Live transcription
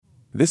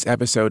This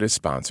episode is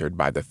sponsored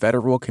by the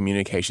Federal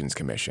Communications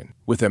Commission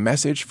with a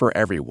message for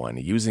everyone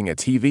using a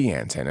TV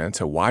antenna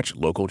to watch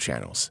local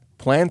channels.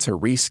 Plan to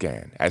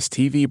rescan as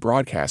TV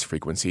broadcast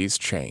frequencies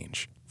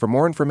change. For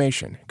more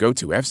information, go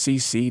to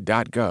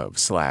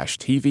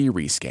fcc.gov/TV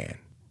rescan.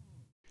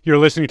 You're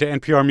listening to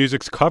NPR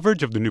Music's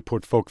coverage of the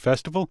Newport Folk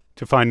Festival.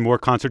 To find more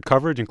concert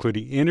coverage,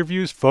 including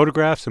interviews,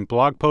 photographs, and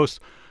blog posts,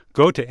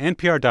 go to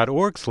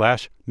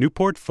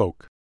npr.org/NewportFolk.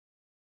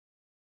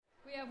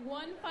 We have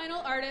one final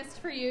artist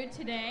for you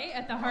today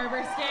at the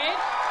Harbor Stage.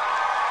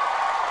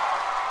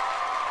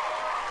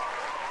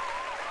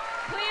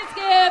 Please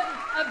give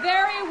a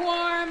very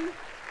warm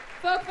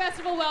folk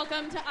festival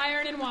welcome to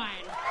Iron and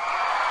Wine.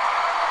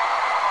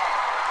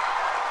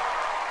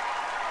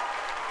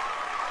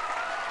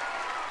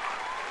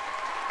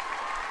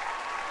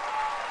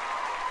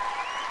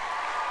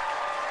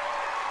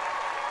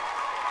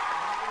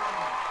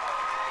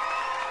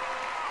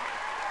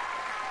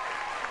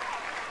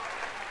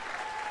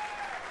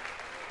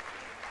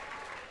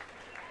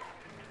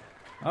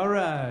 All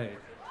right.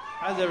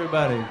 How's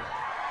everybody?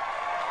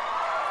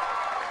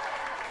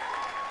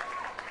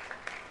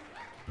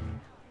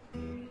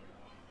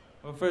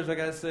 Well, first I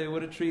gotta say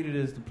what a treat it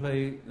is to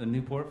play the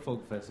Newport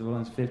Folk Festival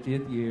on its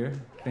 50th year.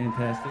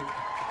 Fantastic.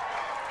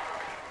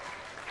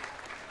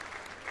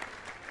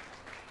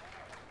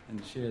 And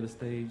to share the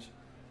stage.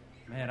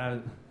 Man,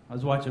 I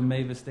was watching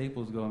Mavis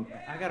Staples going,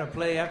 I gotta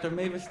play after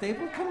Mavis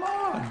Staples? Come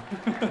on!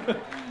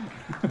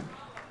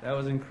 That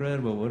was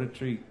incredible. What a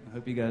treat. I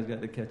hope you guys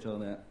got to catch all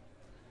that.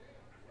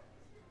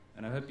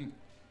 And I hope you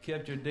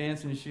kept your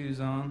dancing shoes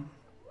on.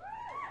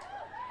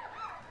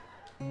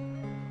 Because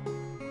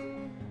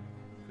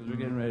we're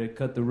getting ready to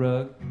cut the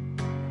rug.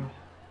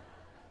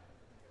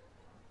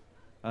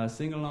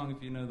 Sing along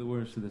if you know the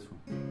words to this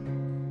one.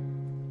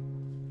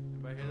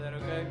 Everybody hear that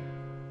okay?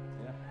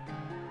 Yeah.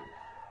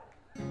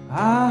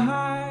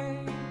 I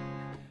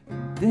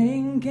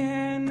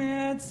thinking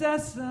it's a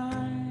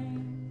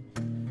sign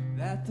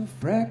that the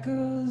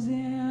freckles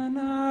in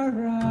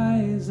our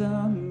eyes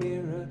are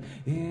mirror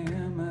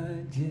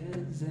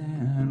images,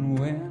 and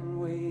when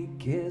we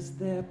kiss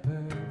they're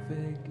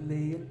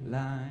perfectly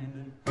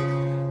aligned.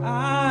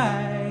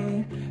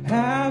 I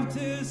have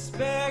to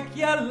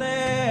speculate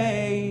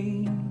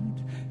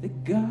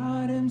that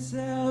God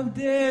himself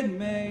did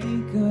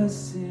make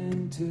us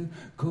into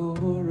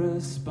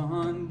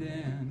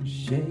corresponding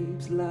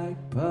shapes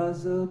like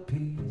puzzle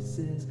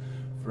pieces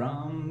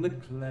from the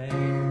clay.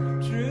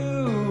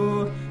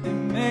 True, it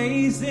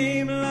may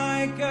seem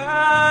like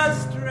a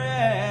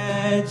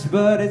stretch,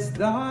 but it's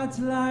thoughts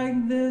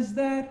like this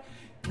that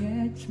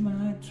catch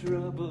my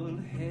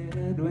troubled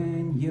head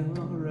when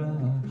you're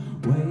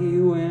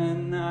away,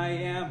 when I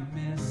am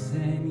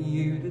missing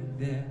you to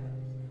death.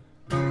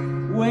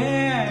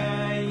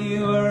 When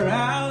you were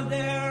out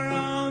there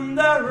on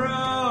the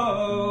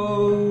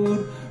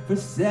road for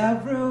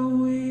several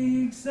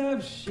weeks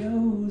of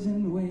shows,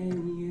 and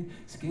when you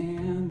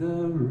scan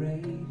the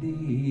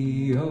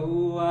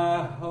radio,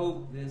 I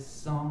hope this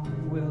song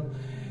will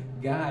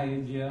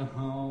guide you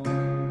home.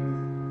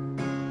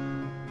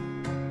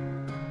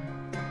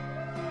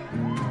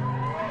 You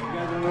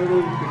guys know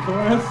the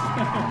chorus?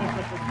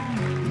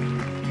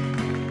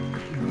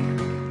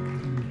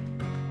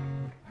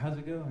 How's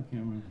it go? I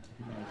can't remember.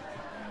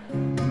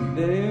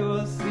 They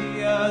will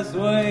see us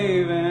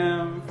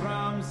waving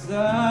from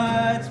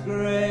such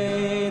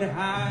great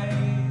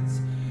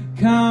heights.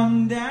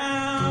 Come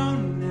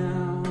down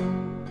now,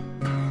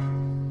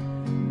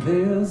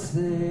 they'll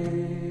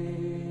say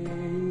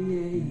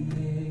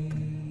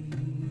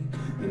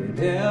that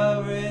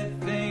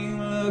everything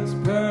looks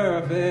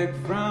perfect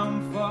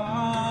from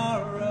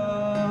far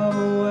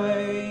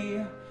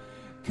away.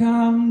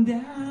 Come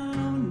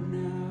down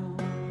now,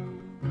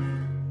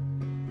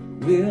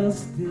 we'll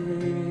stay.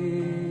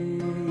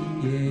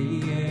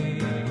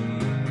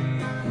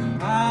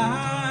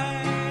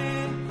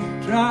 I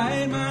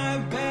tried my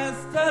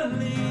best to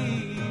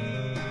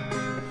leave.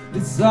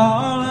 It's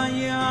all on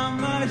your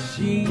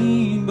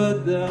machine,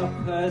 but the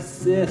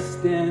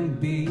persistent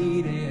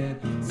beat,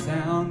 it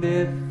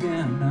sounded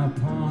thin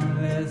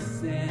upon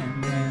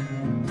listening.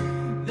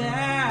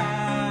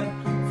 That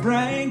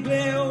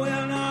frankly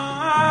will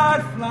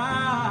not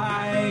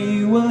fly.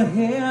 You will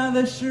hear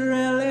the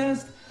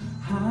shrillest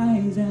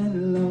highs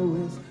and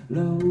lowest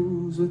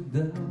lows with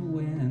the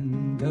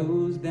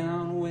windows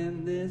down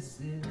when this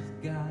is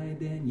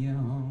guiding you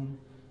home.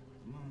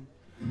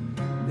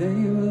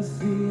 They will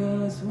see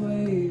us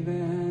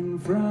waving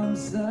from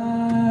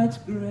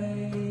such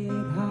great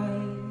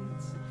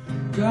heights.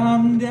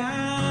 Come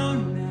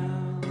down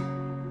now,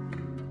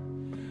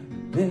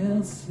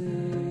 they'll say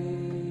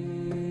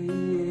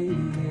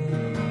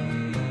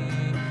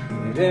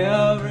that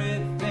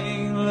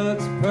everything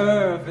looks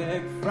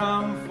perfect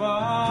from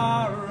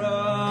far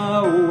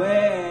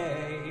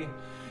away.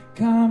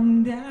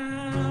 Come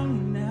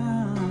down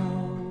now,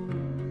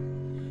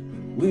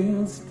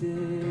 we'll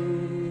stay.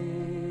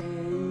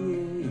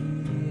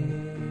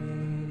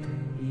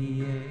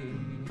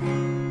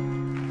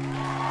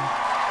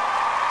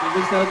 Give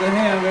yourselves a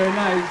hand, very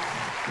nice.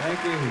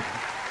 Thank you.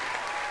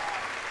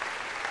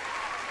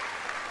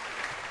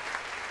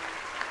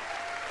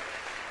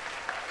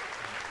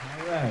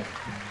 All right.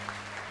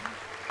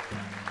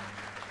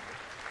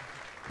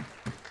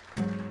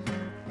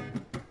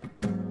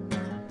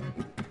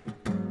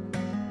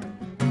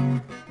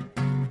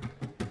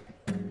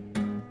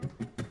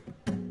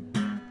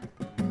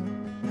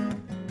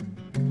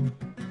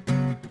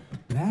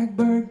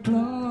 Blackbird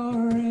claw,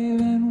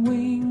 raven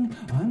wing,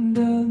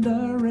 under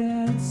the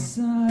red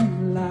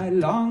sunlight,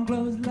 long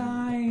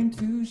clothesline,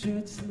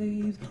 two-shirt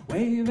sleeves,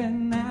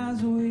 waving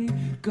as we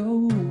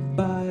go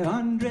by.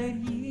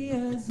 100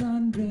 years,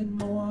 100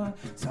 more,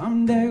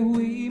 someday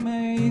we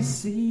may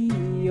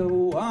see a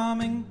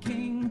woman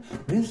king,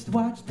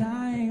 wristwatch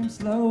time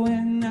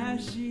slowing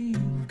as she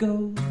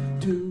goes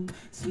to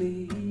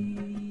sleep.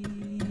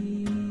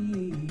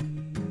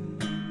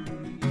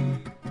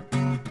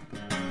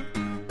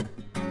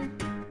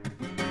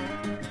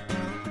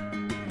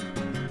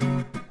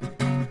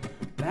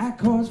 Black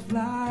horse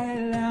fly,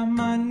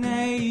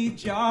 lemonade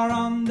jar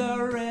on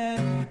the red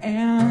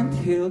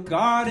anthill,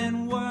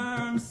 garden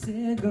worm,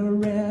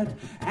 cigarette,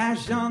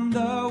 ash on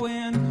the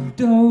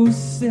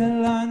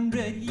windowsill.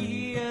 100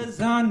 years,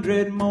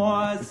 100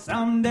 more,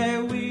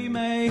 someday we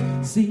may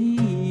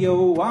see a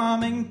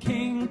woman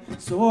king,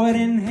 sword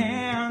in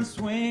hand,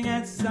 swing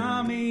at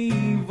some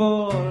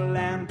evil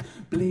and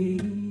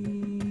bleed.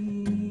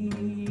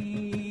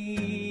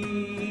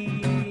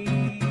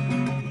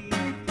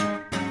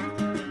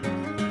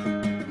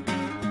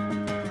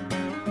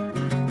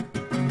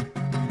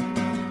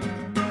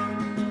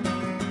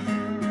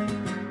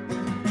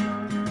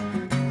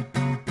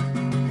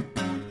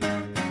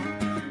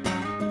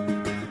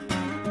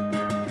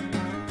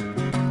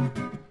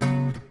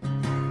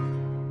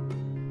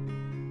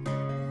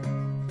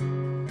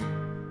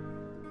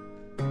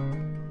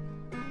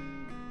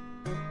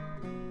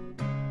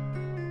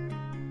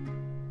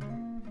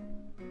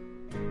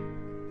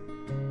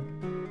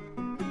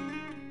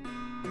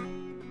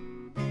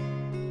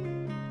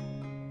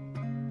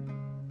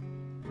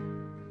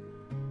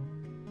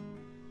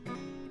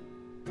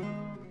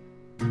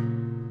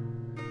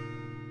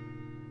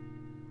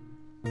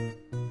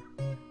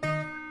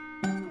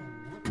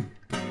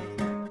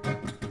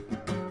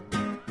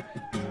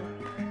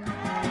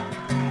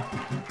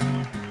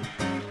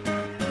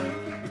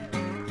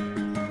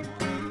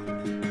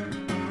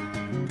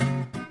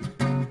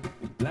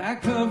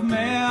 Lack of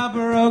mare,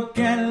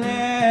 broken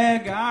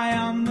leg, eye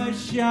on the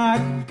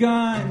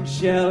shotgun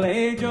shell,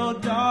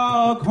 age-old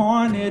dog,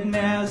 hornet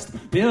nest,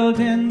 built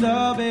in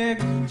the big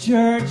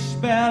church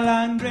bell.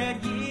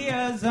 100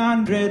 years,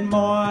 100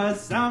 more,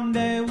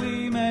 someday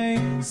we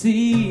may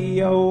see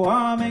a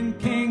woman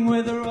king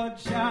with a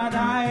roadshot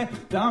eye,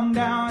 thumb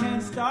down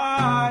and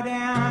start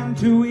and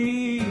to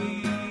eat.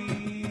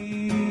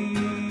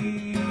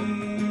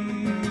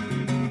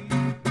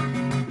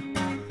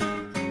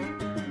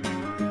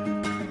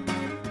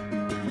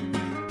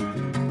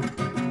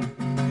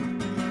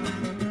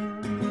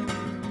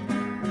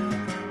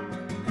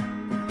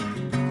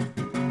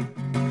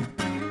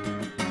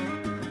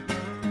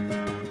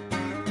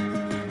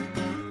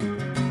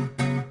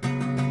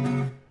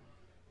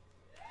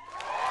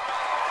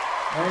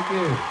 Thank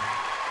you.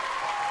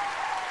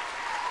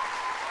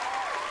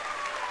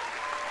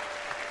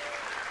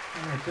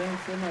 Oh,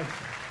 thanks so much.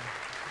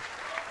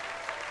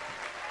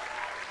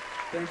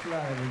 Thanks a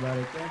lot,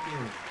 everybody. Thank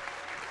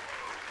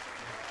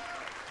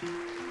you.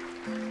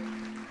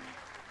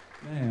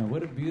 Man,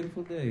 what a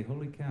beautiful day.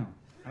 Holy cow.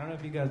 I don't know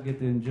if you guys get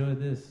to enjoy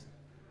this,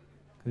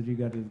 because you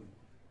get to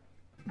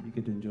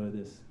enjoy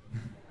this.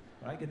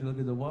 I get to look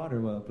at the water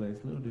while I play.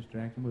 It's a little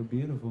distracting, but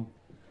beautiful.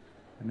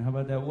 And how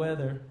about that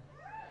weather?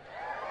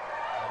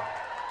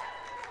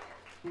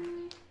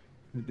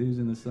 The dudes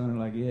in the sun are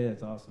like, yeah,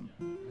 it's awesome.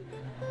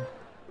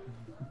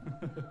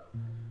 Well,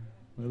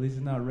 at least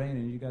it's not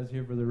raining. You guys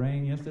here for the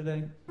rain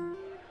yesterday?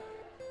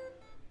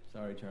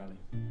 Sorry, Charlie.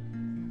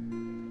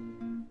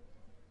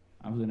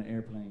 I was in an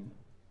airplane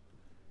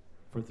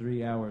for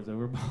 3 hours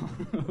over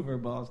over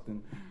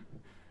Boston.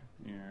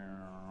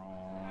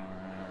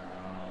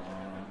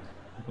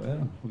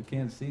 Well, we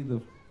can't see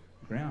the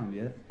ground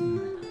yet.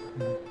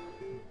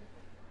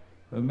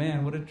 But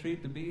man, what a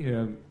treat to be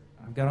here.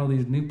 I've got all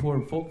these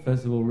Newport Folk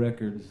Festival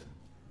records.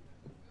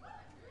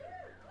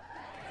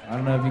 I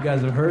don't know if you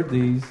guys have heard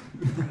these.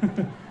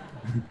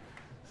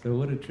 So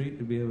what a treat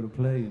to be able to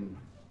play and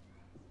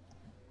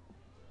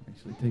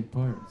actually take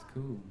part. It's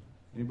cool.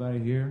 Anybody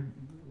here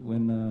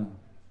when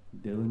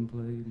Dylan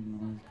played and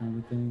all those kind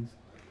of things?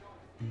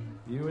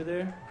 You were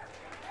there?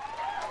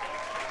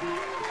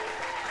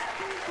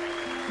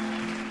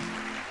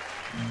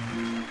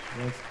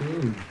 That's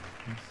cool.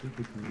 That's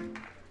super cool.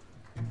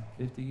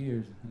 50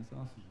 years. That's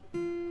awesome.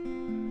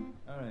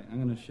 All right,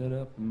 I'm going to shut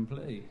up and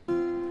play.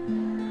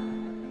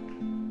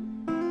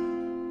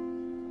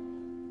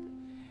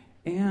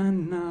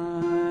 And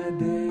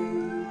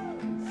nowadays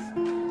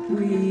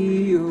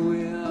we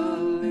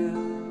will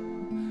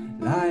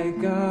live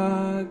like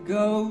a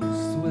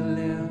ghost will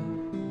live.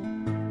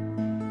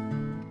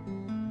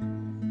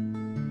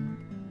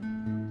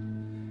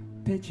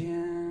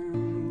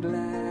 Pigeon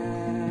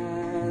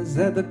glass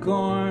at the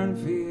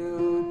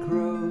cornfield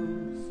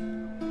crows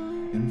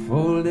and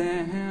fold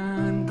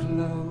and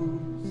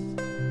close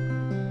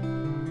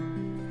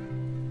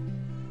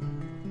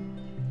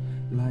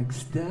like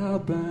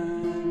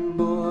stubborn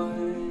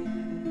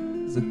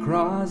boys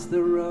across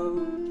the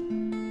road.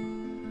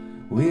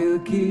 We'll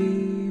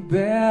keep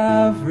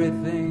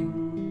everything.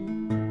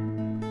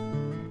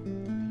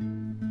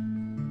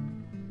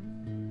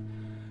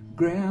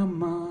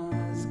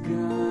 Grandma's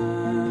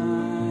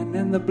gun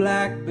and the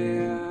black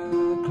bear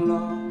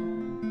claw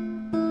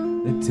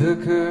that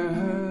took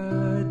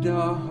her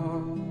dog.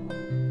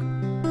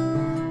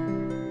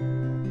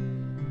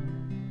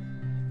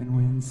 And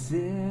when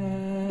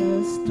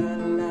Sister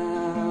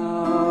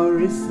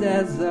Lowry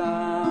says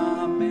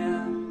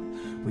amen,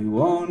 we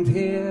won't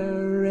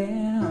hear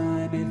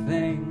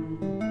anything.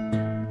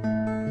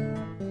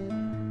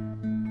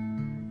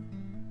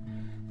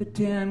 The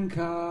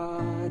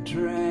 10-car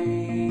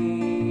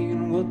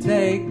train will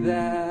take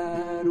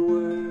that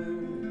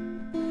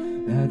word,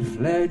 that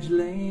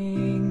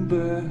fledgling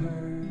bird,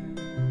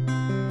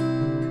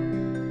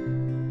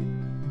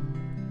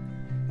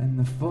 and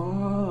the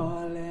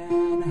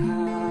fallen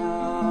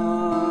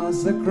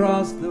house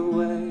across the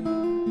way.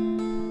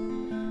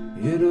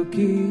 It'll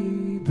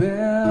keep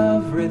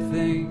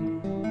everything.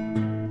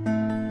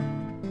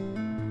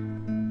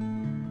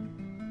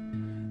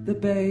 The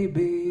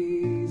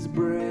baby's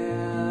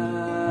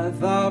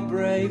breath, our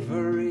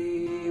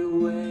bravery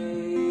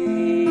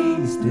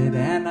wasted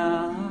and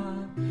our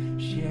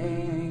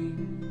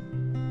shame.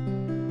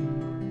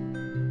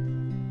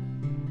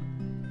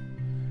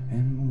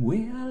 And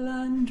we'll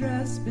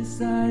undress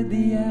beside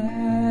the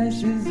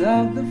ashes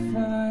of the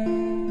fire,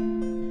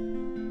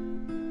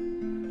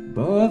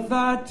 both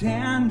our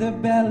tender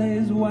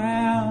bellies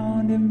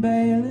wound in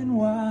baling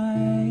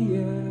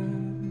wire.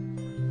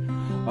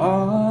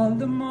 All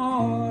the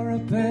more a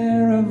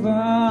pair of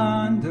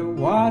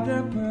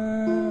underwater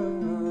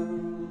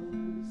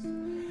pearls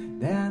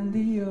than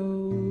the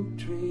oak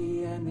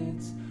tree and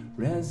its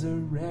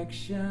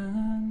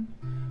resurrection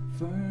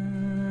fern.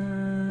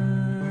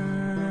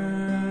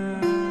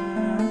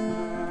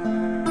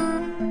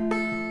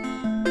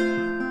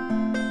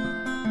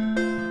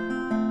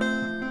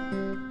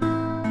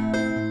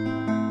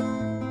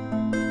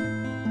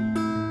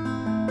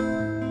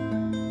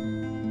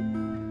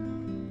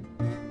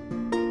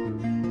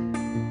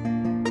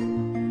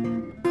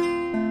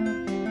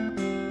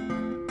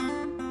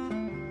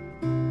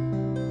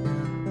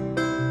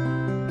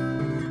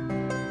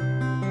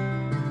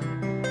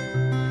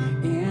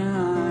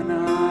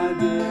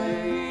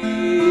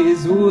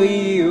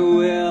 We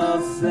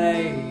will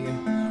say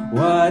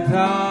what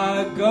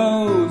our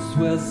ghosts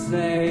will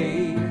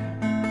say.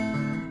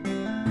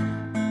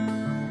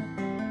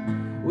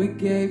 We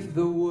gave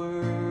the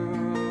world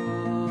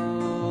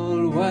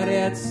what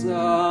it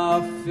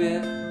saw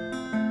fit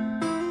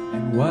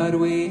and what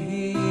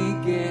we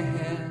get,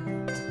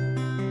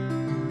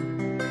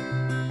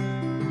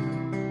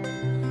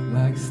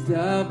 like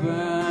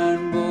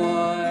stubborn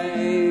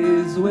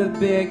boys with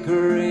big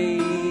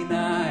green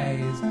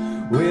eyes.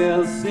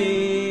 We'll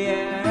see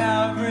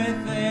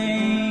everything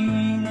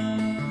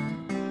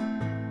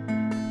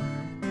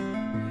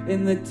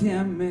in the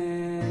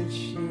timid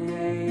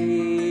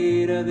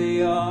shade of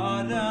the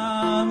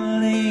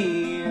autumn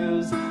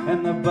leaves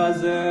and the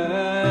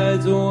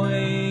buzzard's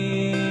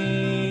wing.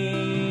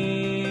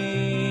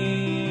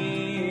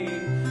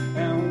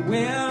 And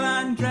we'll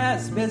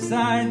undress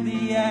beside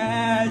the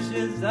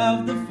ashes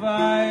of the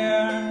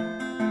fire.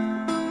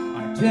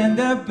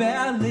 Tender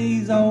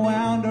bellies are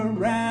wound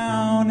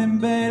around in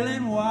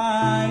baling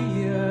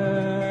wire.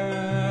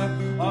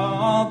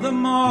 All the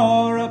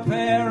more a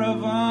pair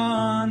of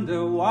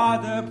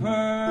underwater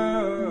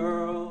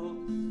pearls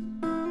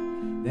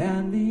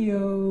than the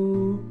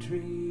oak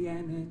tree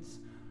and its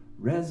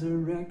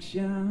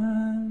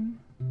resurrection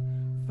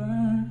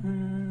fern.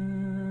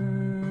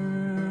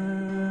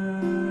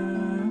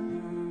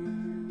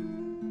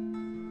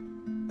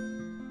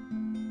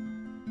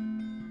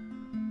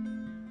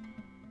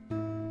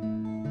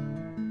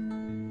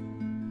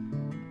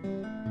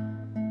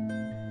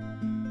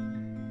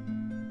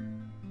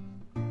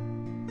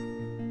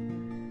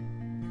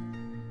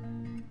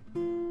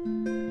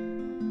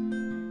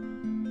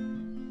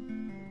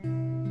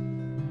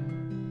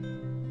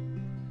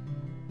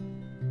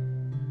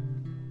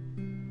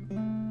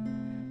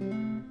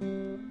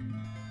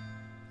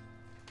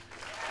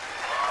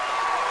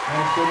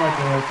 Thanks so much,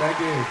 Eric. Thank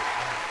you.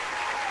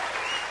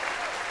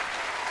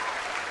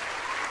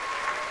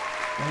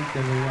 Thanks,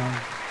 everyone.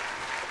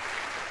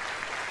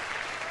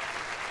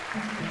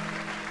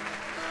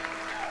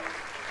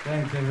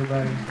 Thanks,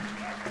 everybody.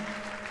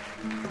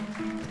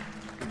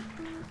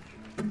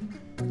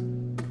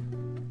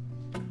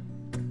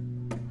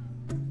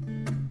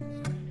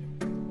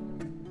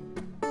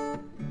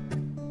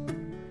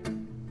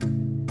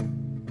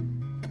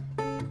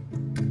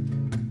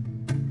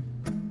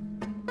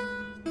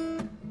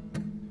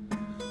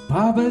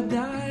 Papa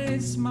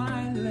died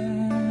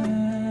smiling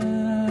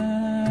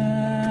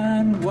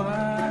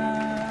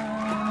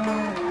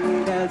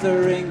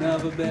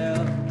a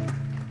bell.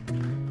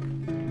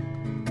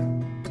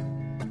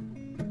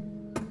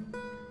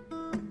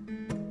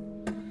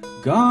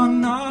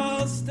 Gone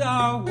all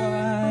star white,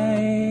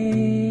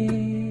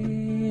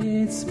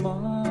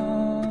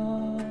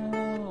 small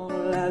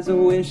as a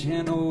wish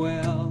in a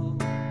well.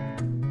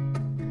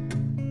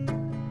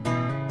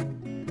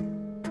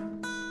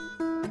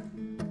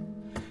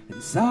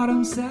 In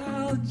Sodom,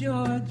 South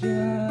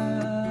Georgia,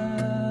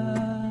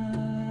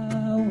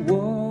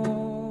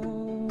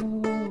 woke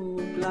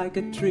like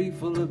a tree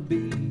full of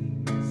bees.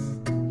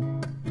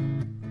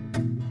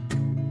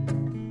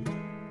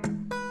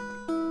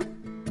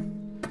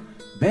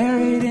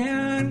 Buried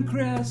in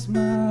Christmas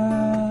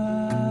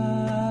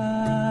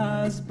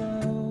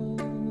bows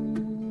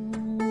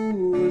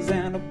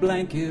and a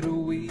blanket of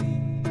weeds.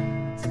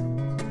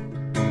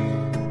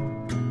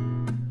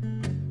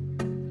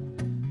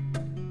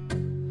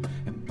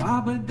 And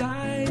Papa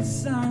died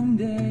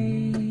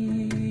Sunday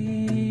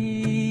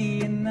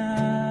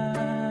night.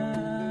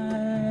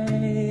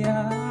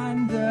 I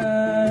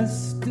understood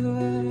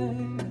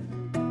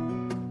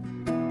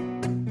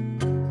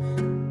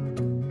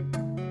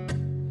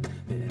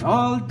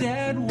all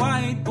dead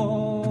white boys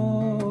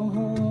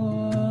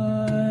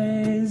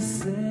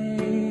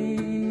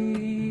say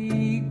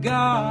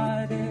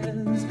God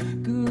is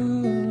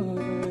good.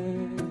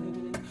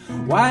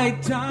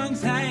 White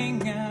tongues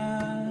hang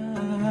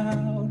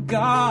out.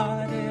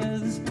 God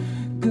is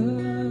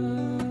good.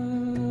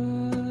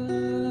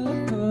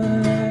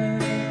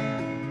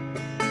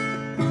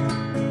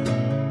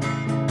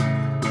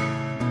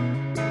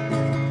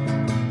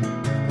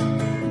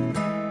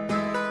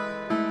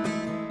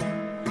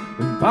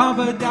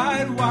 Papa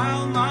died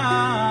while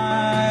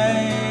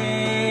my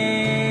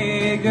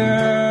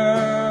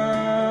girl,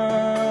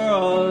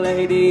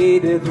 Lady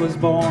Edith, was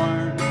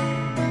born.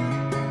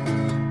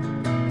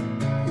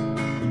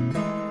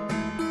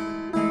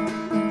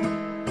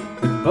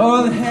 And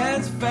both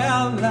heads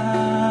fell like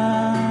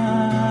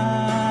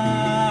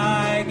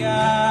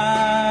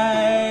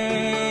eyes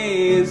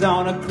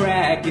on a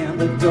crack in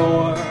the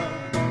door.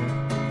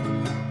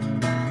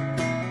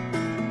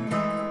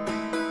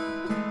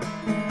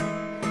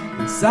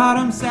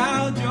 Sodom,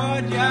 South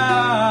Georgia,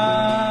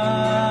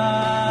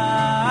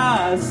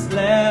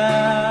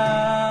 slept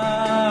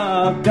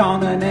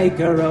on an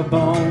acre of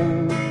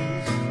bones.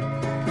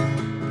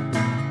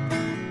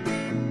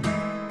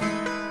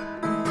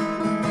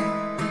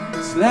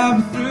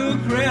 Slept through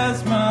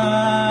Christmas,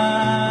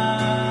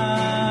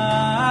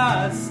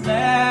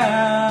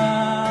 slept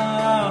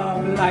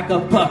like a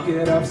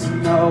bucket of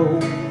snow.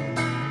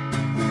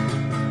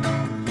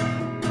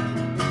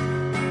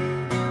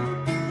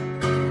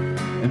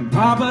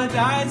 Papa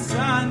died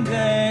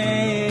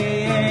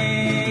Sunday,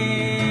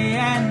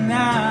 and I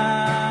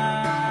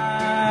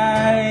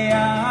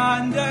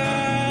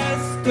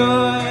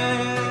understood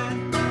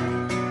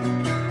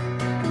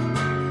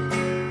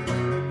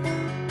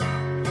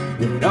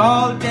that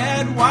all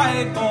dead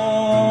white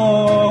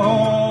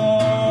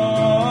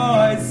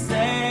boys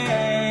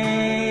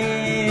say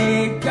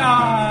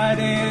God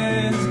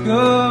is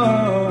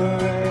good.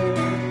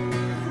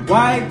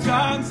 White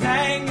tongues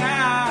hang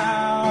out.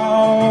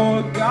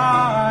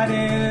 God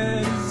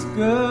is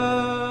good.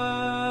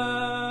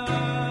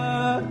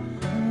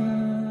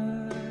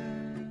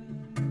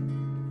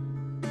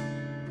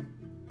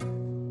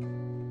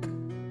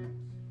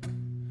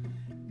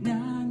 Na,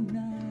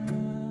 na,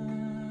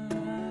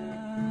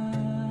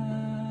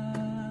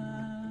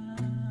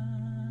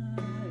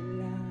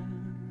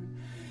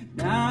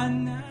 la,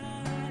 na,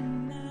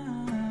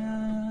 na.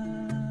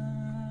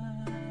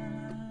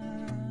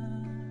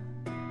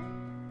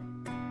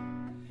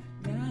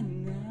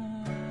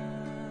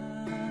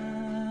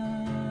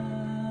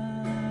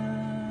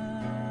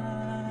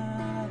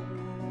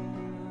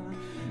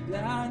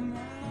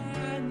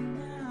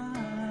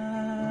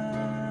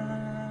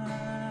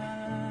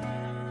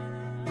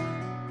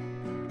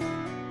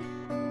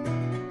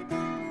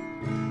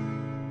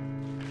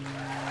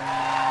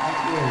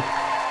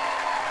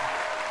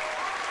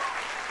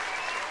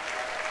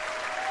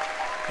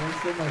 Thanks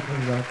so much,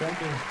 everybody. Thank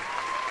you.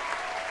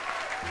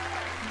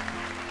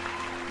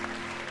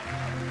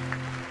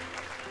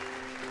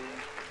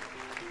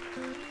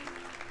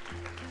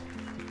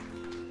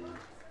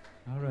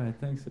 All right,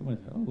 thanks so much.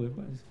 Oh,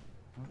 everybody's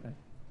all right.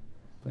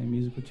 Playing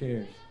musical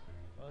chairs.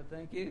 Oh,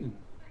 thank you.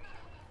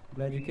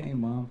 Glad you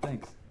came, Mom.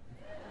 Thanks.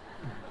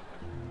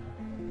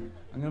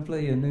 I'm gonna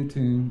play you a new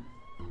tune.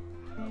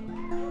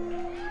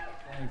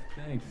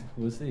 Thanks.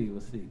 We'll see.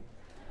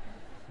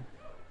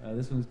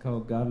 This one's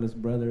called Godless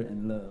Brother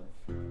and Love.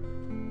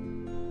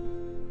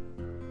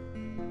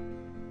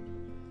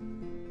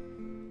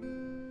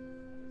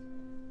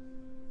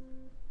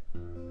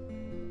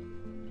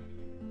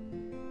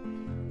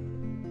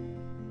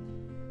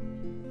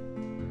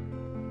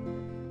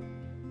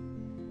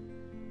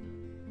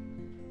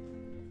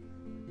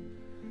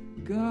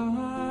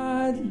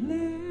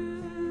 Godless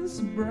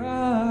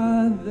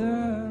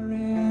brother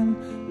in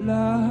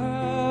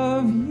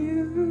love,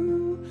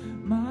 you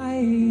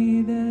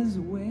might as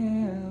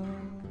well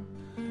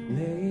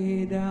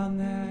lay down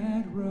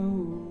that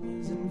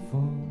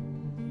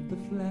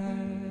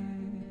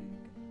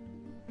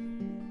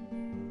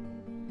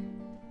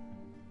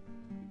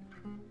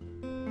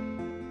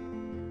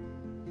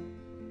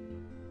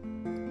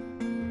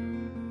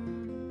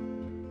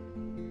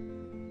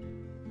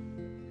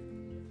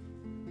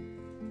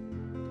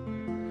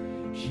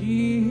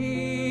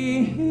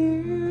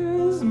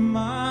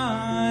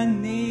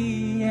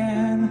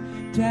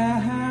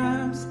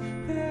steps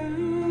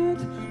that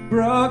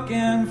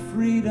broken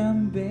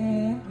freedom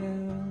bell.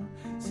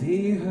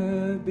 See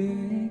her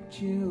big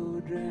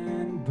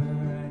children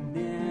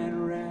burning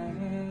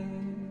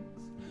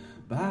rags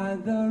by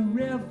the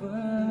riverside.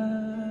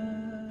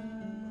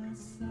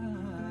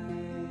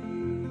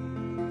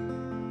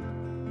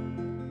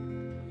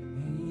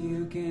 And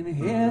you can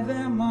hear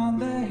them on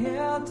the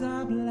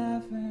hilltop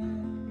laughing,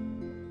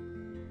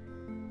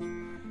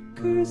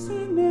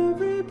 cursing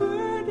every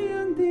bird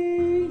in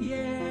the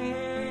air,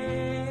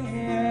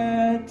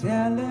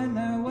 telling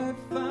her what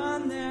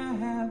fun they're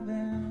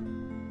having,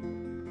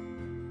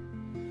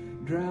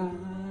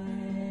 driving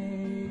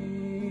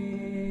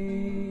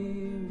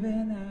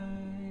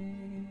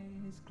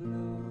eyes closed.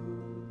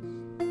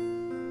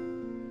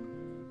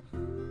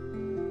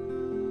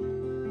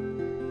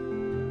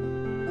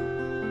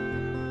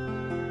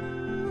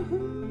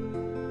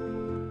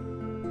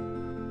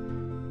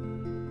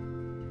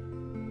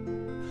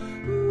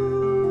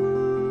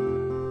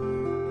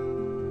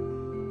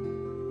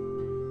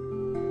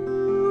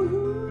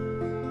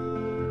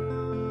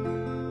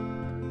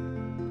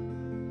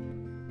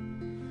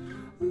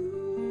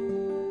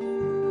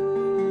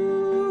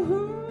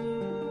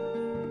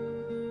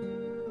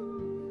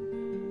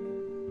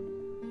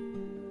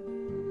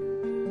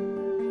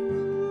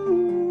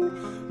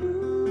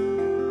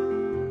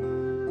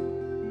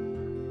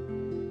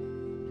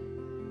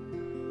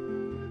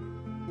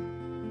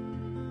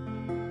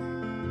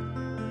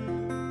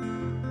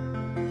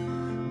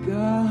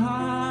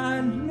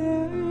 Godless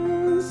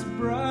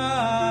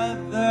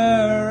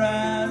brother,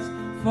 as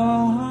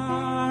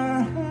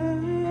far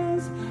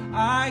as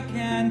I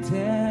can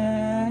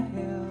tell,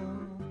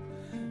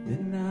 the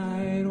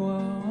night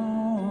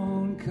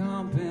won't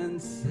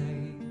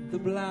compensate the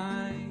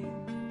blind.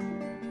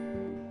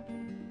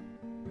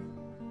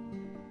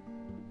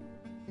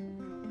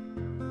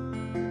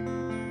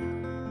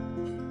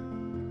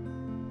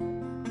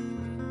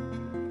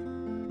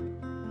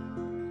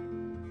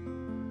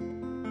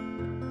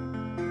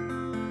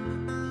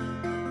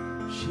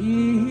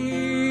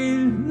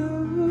 She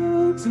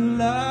looks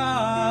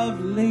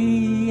lovely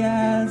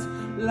as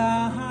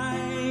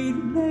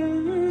lightning.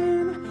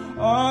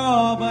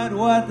 Oh, but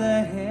what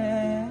the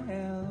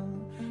hell?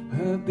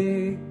 Her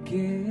big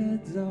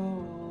kids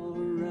all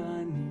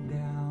run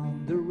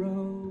down the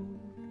road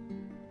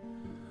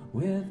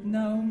with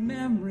no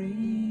memories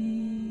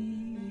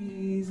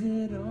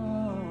at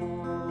all.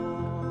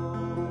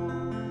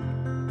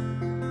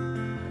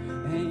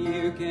 And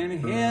you can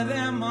hear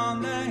them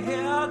on the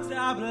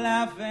hilltop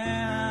laughing,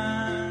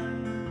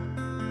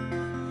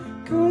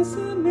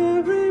 cursing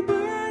every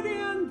bird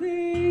in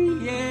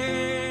the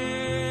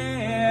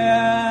air,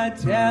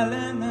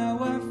 telling her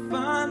what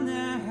fun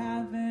they're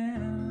having,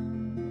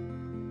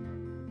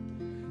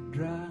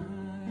 driving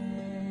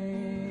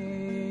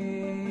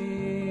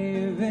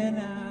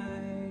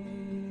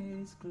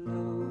eyes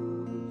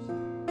closed.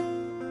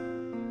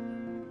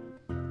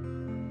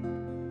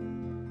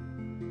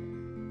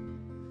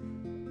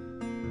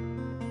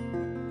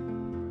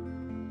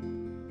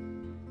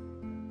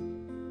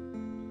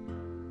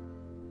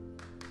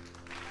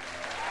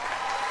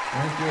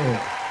 Thank you.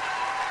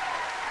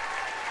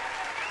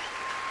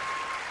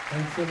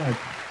 Thanks so much.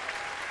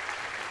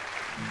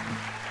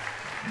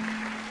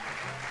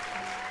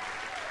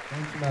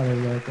 Thanks a lot,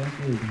 everybody. Thank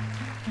you.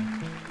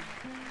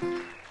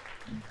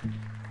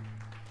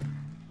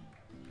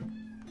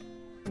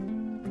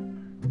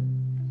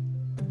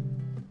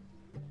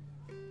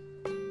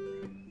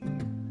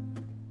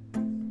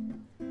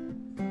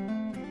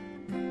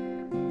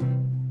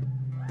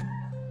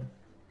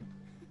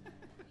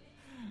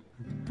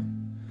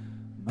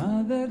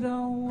 Mother,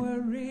 don't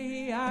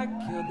worry, I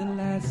killed the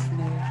last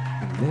snake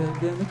that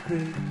lived in the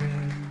creek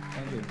bed.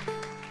 Thank you.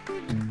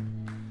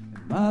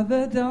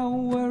 Mother,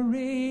 don't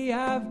worry,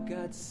 I've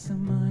got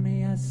some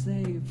money I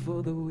saved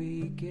for the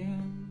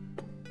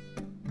weekend.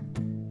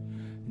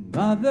 And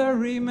Mother,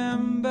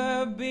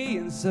 remember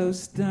being so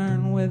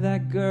stern with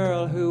that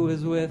girl who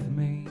was with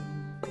me.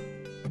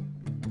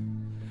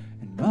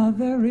 And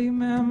Mother,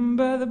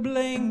 remember the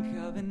blink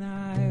of an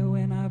eye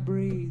when I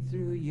breathe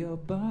through your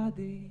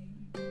body.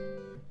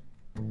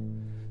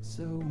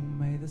 So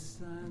may the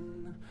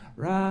sun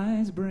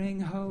rise,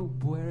 bring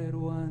hope where it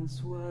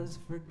once was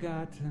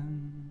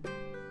forgotten.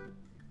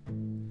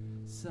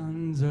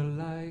 Suns are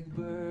like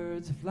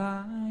birds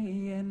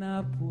flying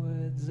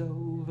upwards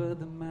over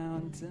the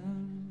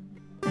mountain.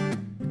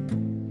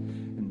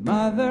 And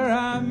Mother,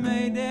 I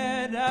made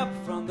it up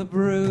from the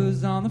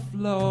bruise on the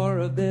floor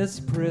of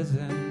this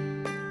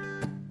prison.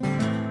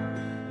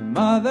 And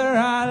Mother,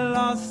 I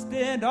lost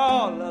it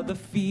all of the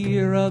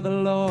fear of the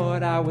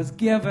Lord I was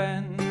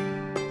given.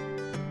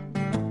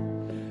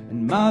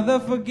 Mother,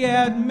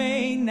 forget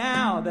me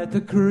now that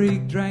the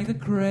creek drank the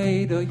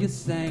cradle you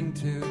sang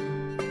to.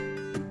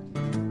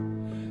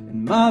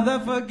 And Mother,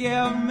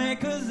 forgive me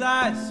 'cause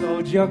I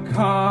sold your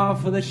car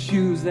for the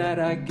shoes that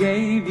I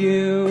gave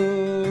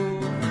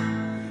you.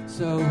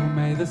 So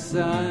may the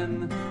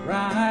sun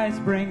rise,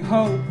 bring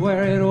hope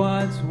where it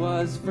once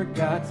was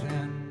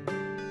forgotten.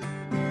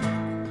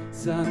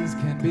 Sons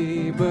can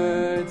be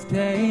birds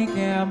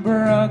taken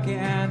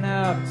broken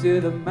up to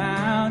the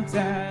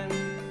mountain.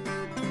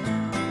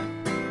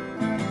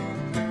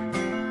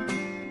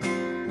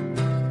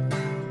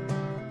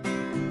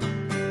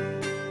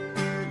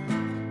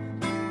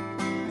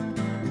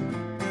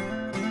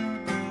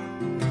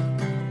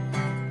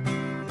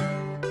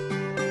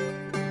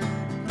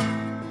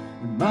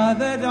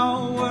 Mother,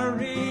 don't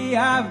worry,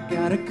 I've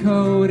got a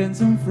coat and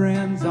some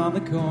friends on the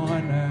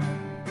corner.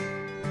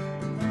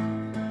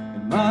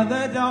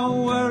 Mother,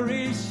 don't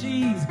worry,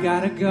 she's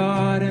got a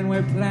garden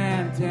we're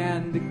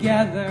planting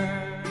together.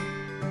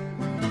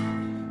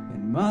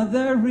 And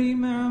Mother,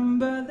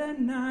 remember the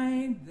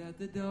night that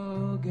the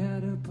dog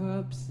had her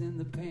pups in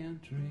the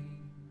pantry.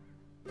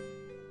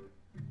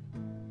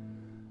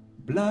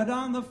 Blood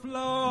on the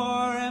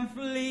floor and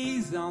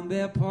fleas on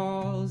their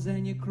paws,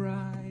 and you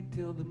cried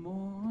till the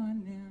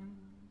morning.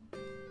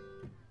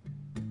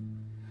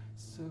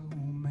 So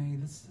may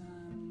the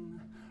sun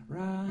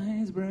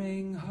rise,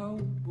 bring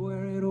hope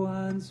where it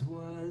once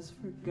was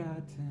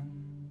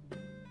forgotten.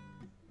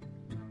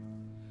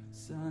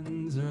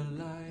 Sons are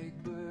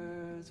like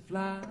birds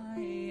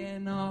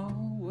flying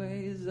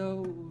always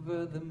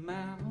over the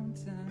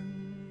mountain.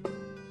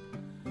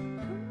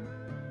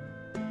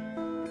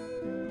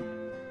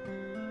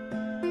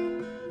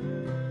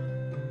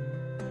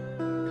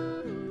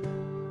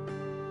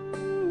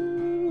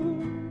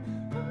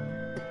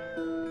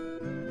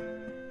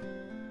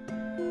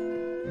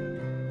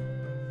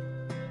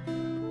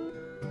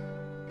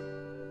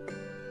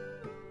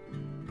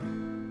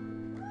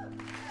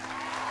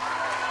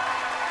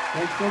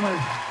 Thanks so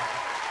much.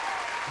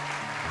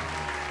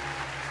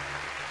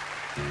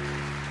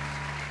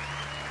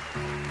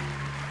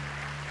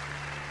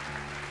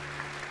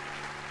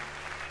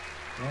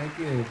 Thank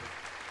you.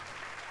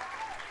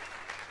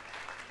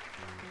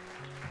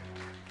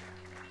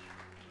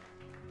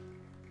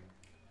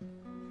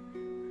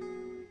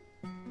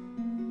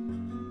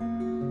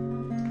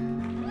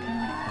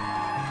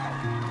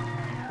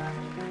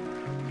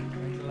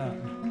 Thanks a lot.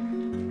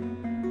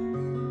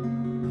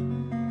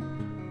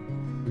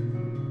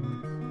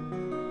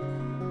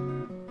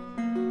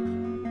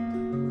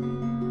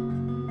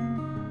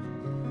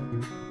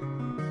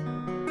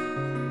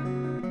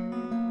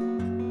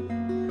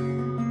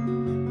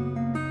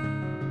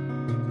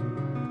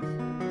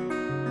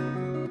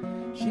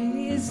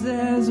 She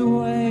says,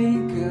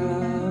 wake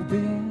up,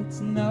 it's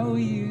no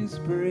use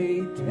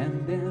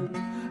pretending.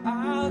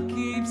 I'll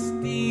keep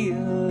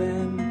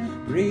stealing,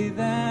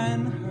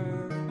 breathing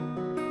her.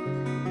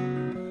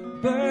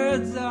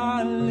 Birds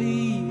are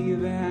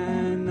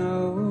leaving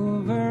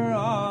over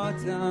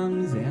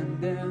autumn's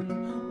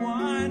ending.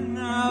 One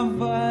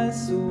of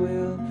us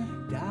will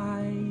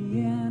die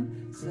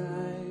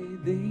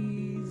inside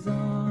these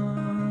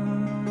arms.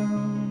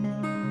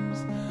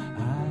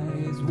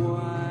 Eyes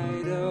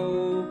wide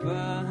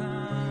open,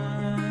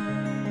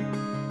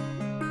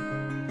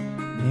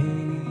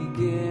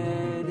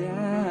 naked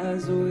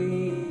as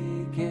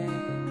we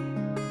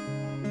came.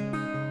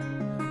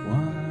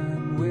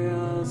 One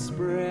will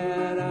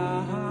spread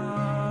our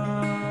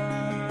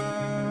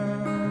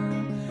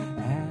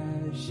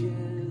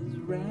ashes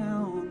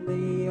round the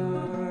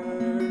yard.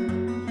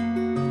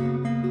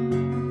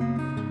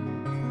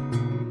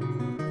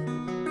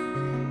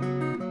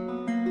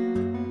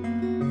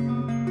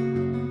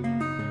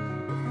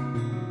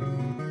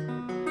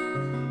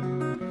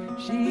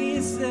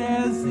 She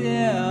says,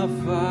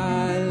 if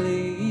I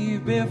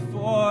leave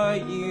before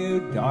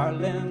you,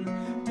 darling,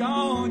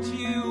 don't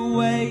you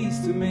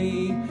waste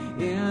me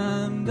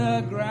in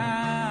the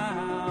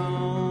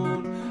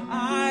ground.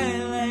 I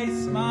lay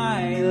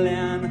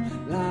smiling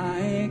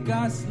like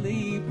our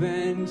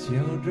sleeping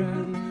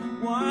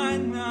children.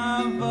 One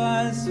of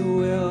us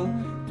will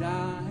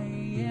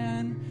die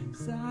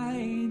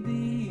inside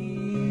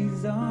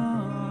these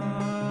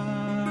arms.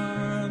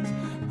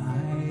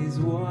 Eyes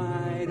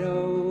wide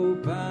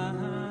open,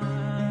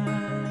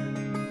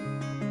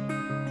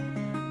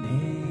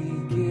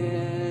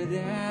 naked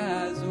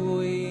as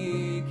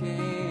we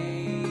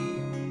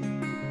came.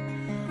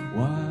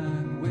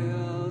 One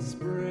will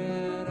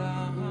spread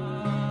our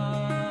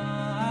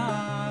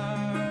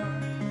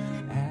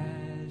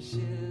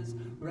ashes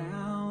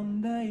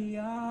round the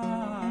yard.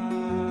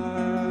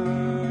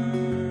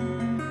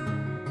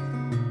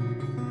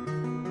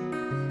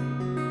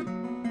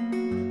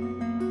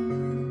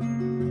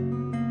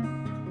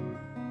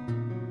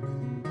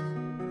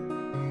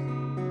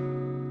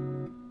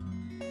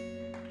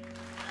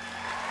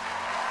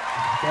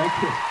 Thank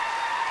you.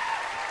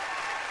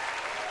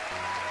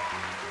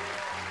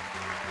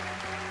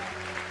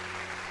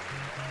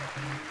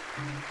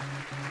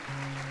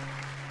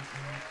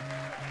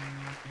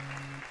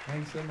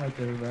 Thanks so much,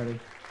 everybody.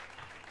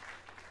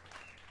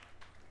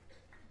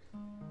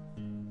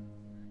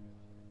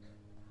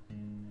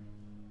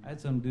 I had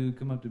some dude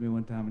come up to me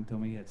one time and tell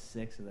me he had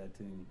sex to that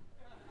tune.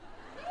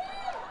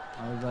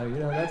 I was like,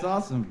 that's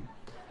awesome.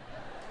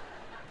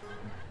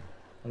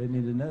 I didn't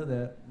need to know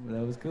that, but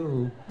that was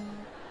cool.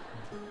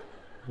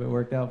 But it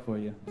worked out for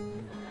you.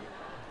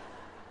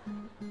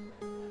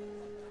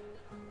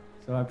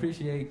 So I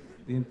appreciate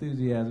the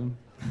enthusiasm.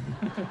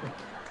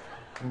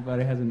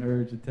 Everybody has an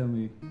urge to tell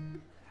me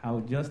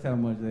just how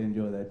much they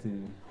enjoy that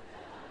tune.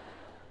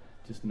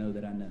 Just know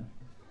that I know.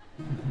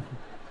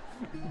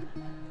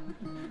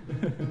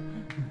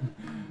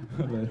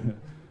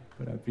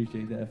 but I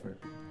appreciate the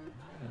effort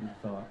and the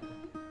thought.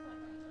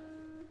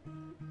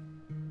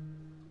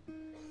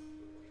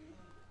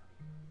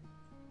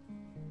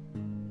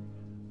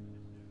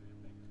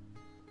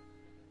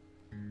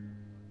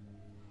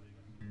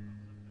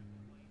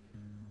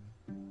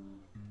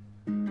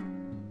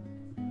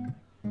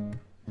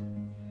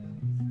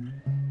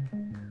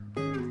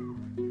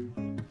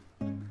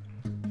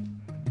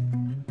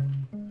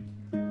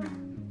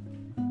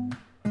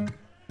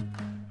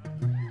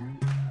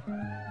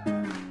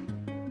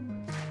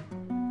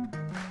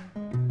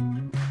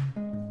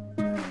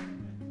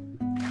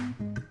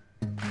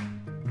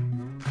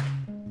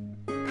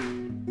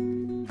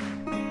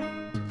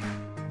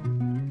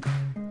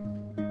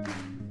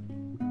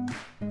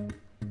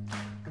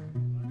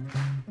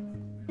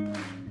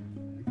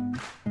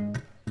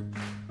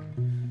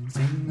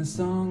 A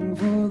song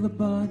for the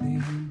body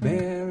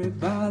buried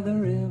by the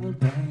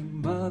riverbank,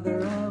 mother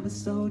of a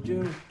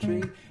soldier, a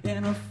tree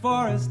in a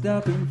forest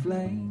up in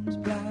flames,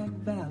 Black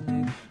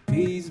Valley,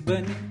 peace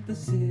beneath the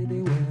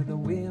city where the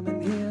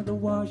women hear the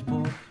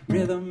washboard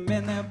rhythm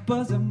in their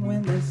bosom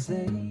when they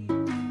say,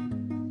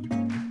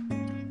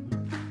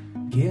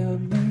 give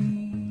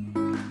me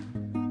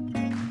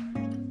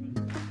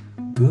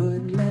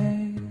good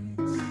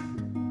legs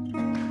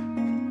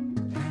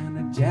and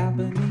a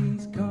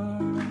Japanese car.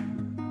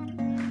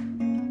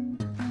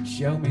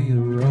 Show me the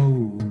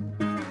road.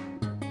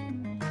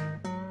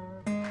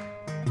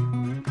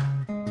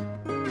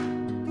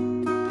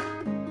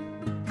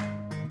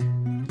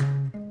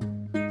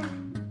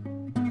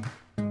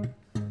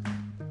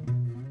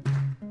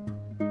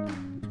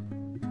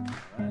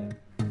 Right.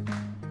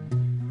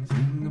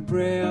 Sing a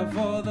prayer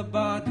for the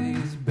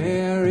bodies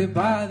buried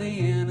by the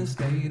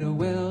interstate. A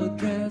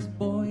well-dressed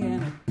boy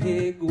and a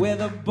pig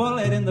with a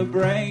bullet in the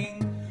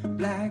brain.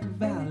 Black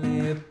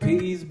Valley,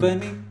 peace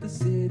beneath the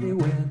city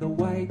where the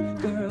white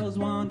girls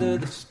wander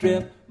the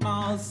strip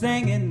mall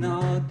singing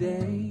all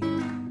day.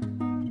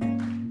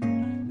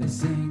 They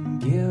sing,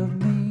 give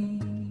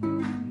me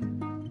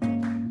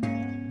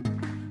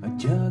a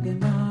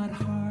juggernaut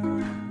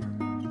heart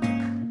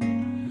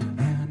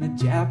and a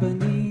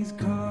Japanese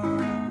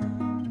car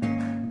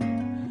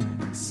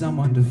and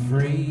someone to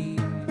free.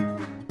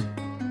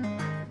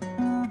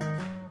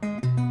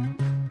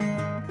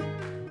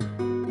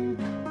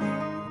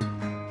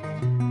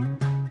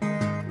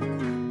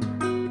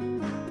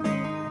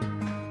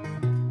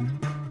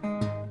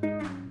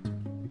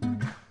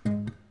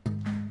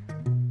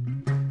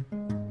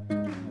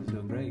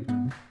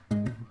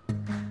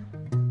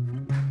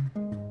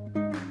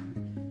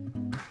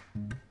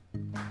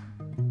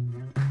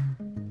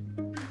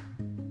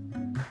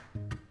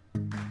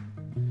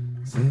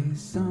 Say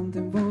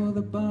something for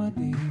the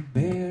body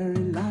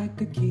buried like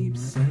a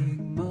keepsake,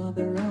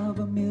 mother of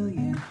a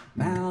million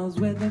mouths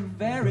with the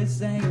very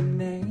same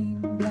name.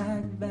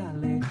 Black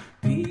Valley,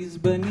 peace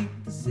beneath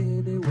the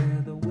city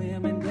where the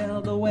women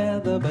tell the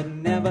weather but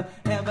never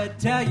ever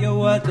tell you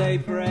what they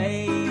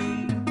pray.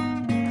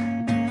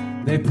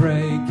 They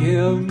pray,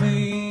 give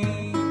me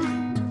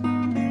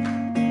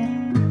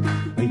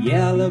a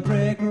yellow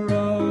brick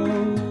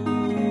road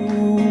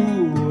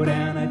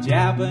and a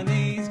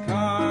Japanese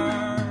car,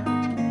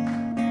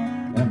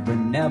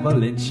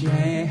 benevolent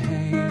change.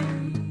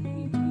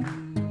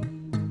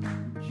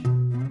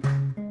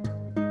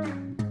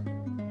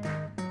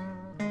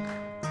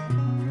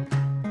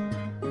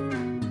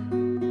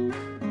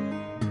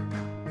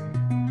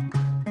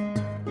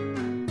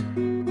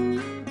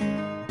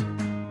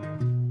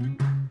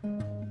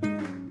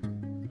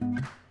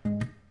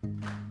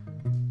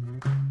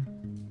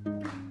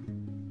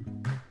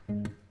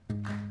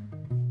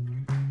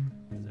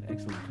 Those are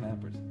excellent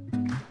clappers.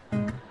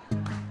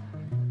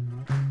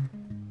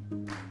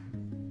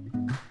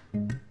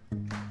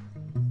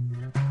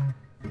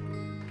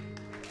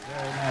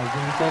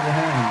 Give yourself a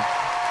hand.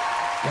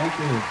 Thank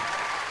you.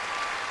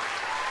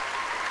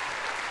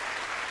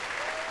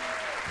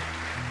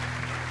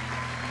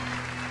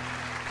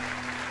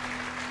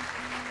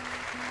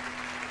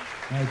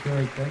 Nice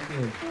work. Thank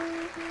you.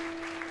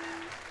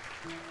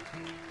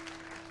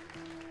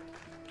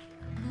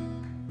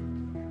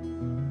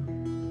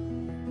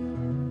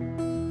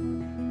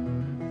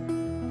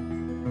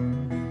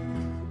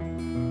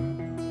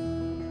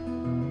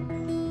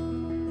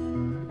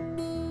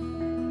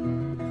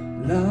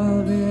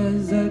 Love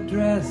is a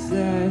dress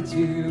that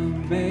you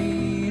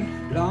made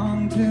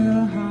long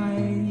to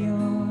hide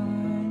your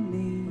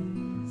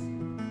needs.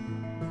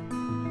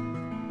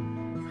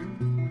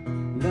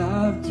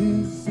 Love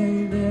to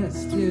say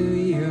this to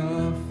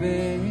your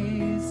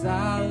face,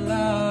 I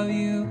love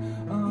you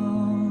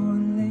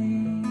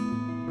only.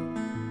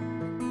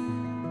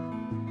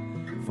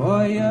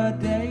 For your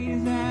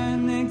days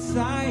and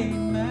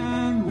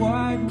excitement,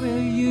 what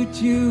will you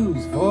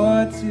choose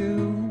for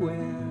to wear?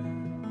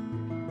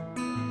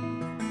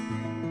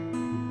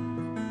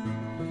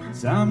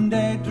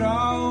 Someday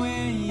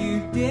drawing you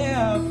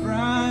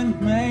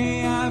different,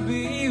 may I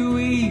be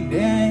weaved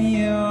in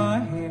your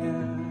hair.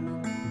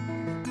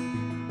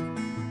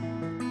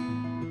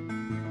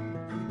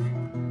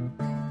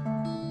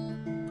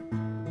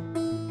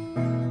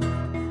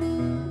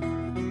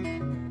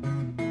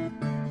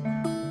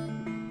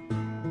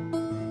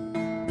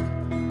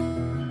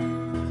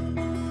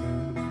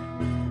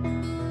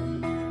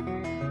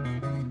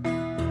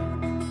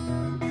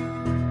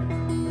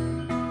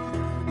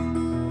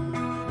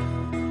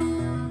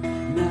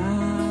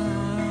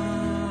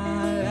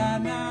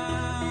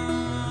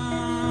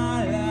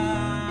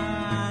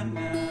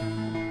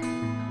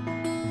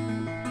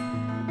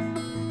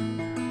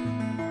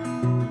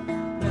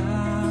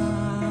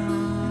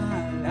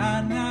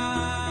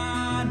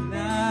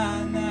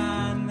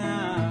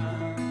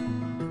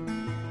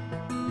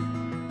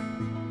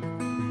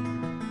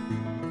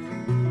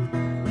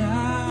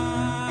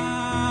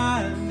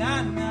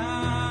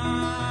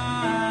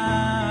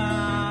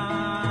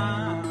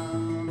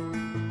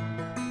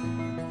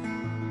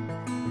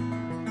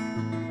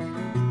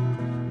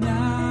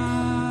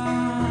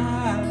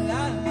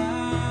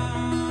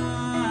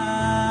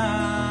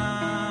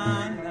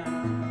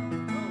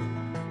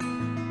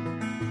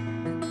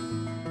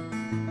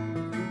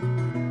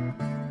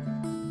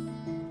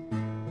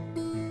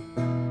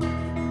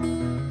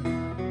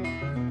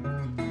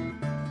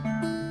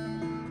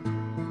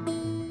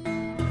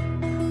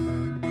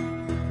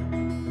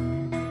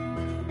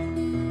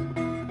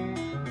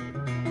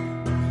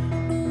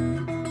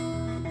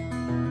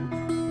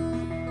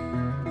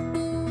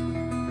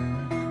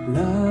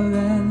 Love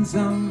and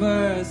some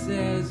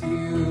verses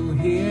you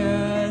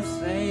hear,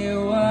 say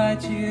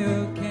what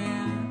you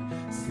can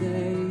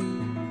say.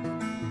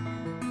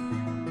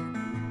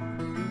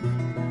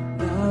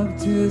 Love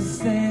to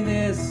say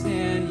this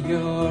in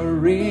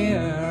your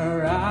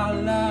ear,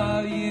 I'll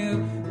love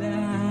you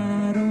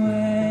that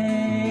way.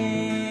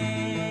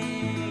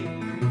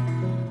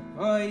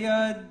 For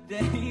your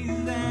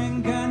days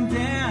and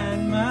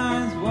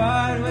contentments,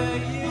 what will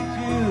you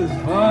choose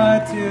for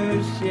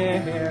to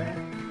share?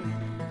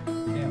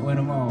 Win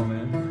them all,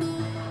 man.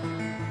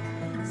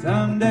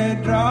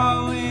 Someday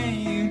drawing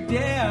you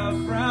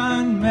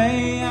different,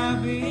 may I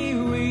be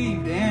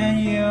weaved in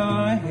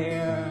your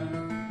hair.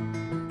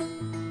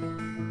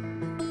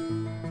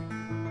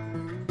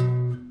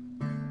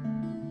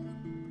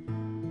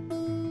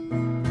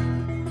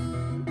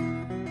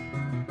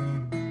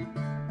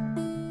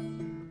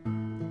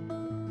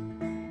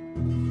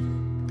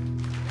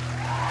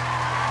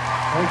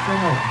 Thanks so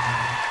much.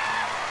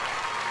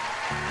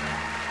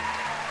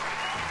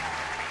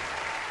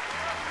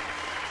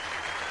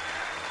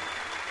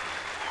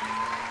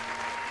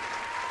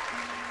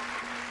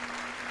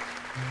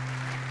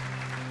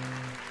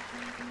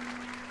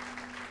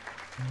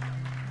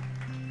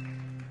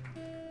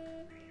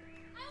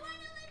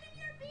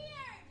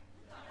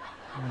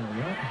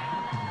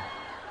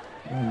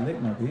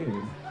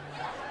 Beard.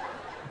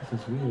 That's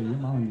just weird. Your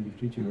mom didn't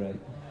treat you right.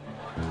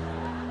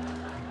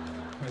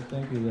 Well,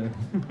 thank you, though.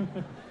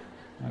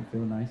 I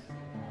feel nice.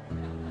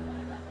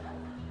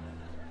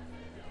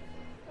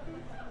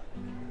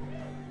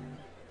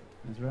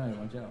 That's right.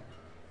 Watch out.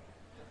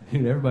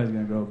 Dude, everybody's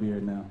gonna grow a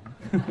beard now.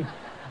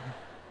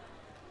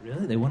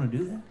 Really? They want to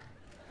do that?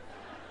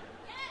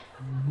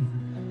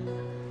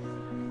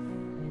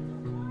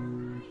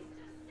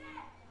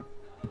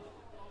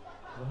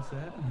 What's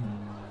that?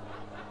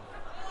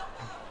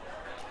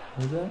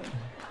 What's that?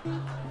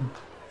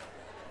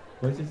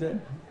 What'd you say?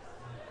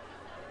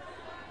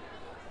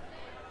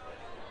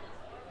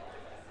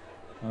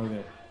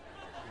 Okay.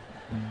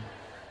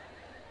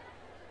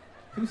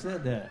 Who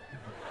said that?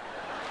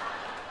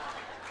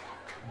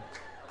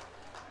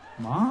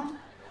 Mom?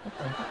 What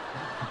the fuck?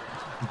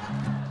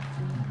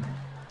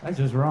 That's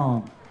just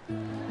wrong.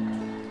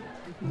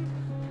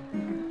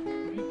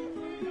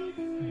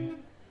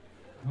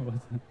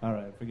 All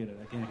right, forget it.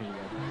 I can't hear you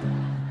guys.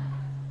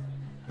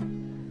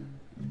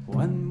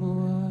 One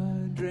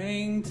more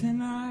drink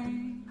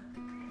tonight.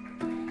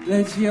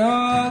 Let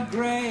your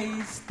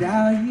gray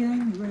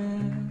stallion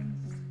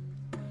rest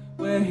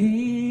where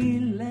he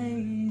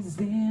lays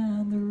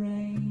in the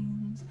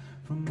reins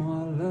from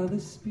all of the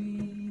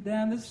speed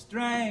and the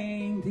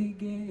strength he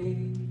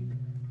gave.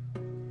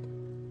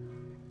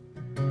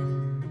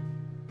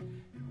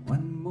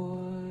 One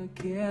more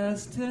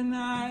kiss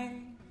tonight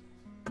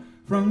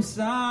from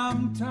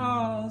some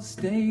tall,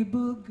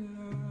 stable girl.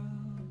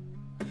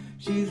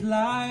 She's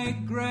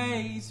like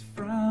grace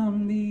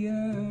from the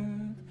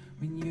earth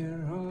when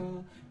you're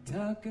all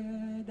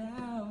tuckered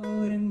out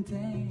and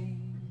tame.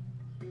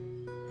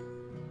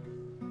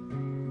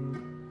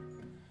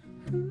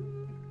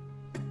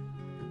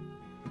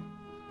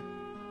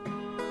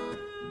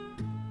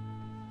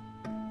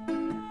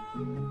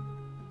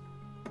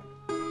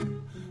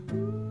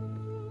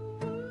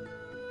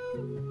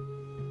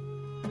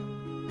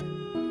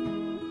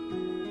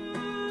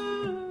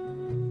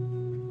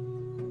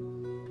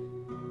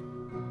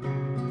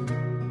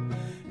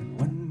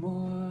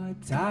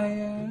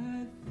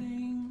 Tired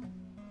thing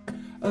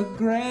a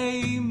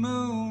gray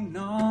moon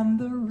on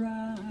the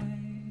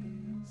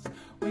rise,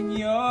 when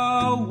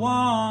your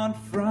want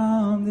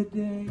from the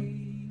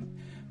day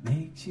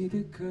makes you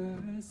to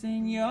curse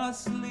in your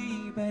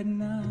sleep at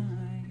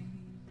night.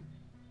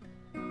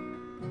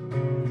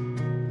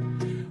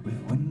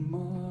 With one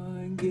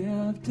more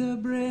gift to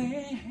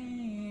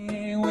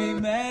bring, we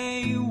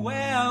may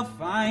well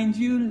find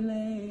you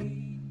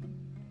laid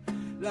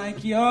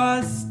like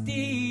your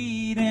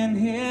steed in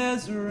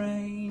his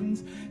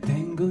reins,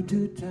 tangled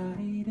too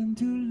tight and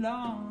too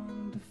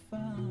long to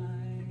find.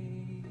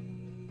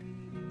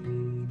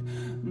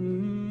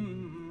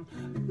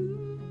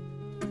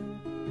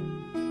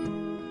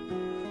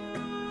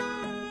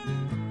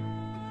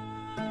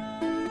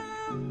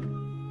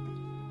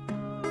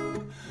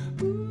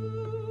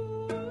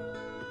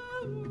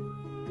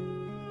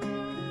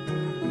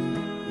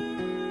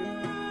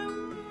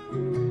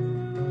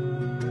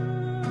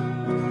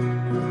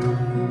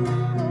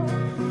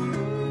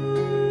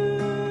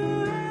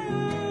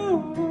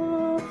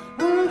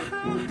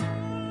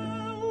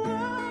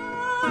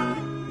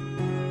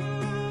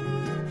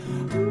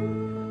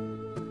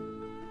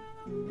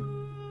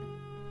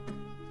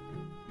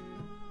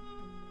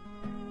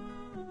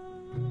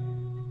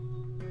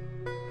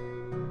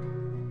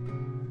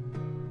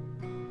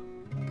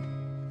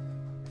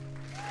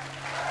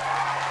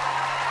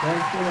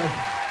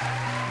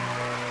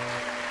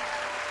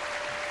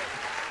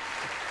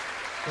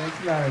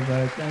 Thanks a lot,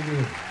 everybody. Thank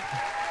you.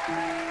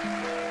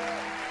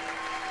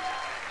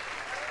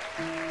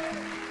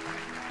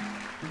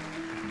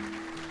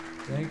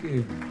 Thank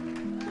you.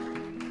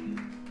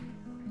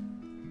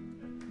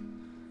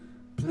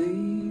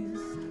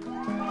 Please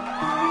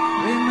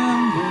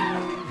remember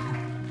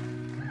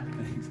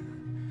me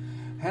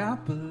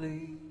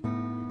happily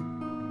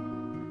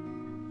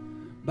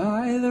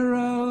by the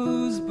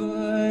rose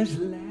bush,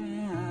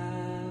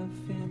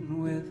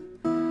 laughing with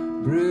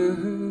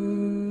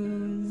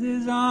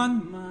bruises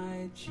on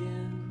my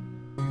chin.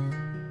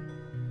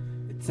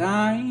 The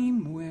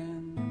time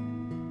when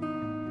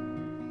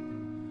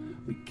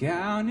we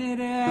counted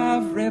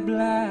every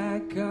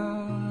black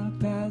car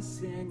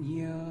passing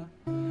your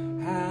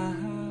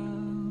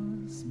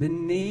house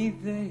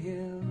beneath the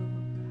hill,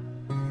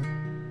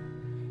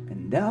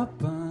 and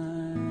up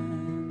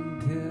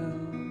until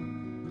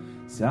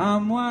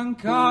someone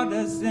caught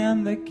us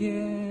in the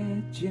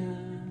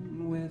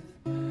kitchen with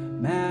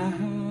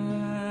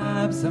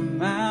maps, a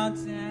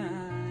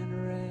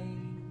mountain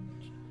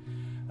range,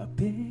 a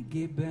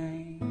piggy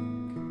bank,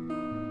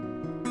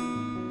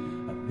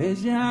 a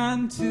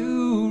vision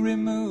to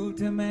remove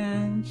to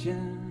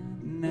mention.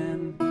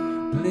 And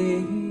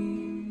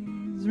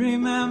please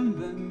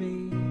remember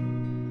me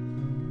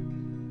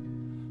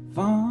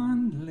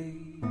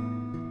fondly.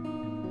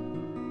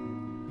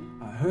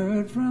 I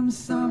heard from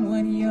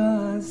someone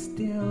you're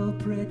still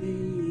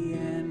pretty,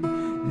 and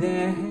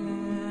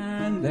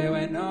then they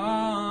went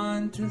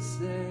on to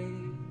say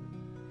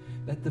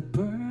that the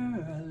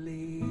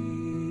pearly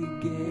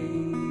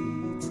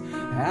gates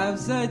have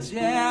such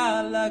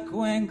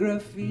eloquent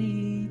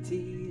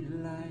graffiti,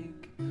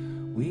 like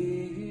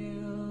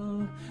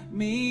we'll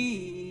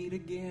meet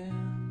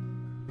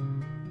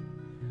again,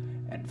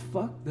 and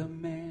fuck the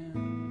man.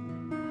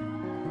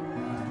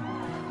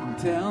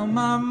 Tell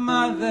my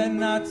mother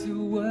not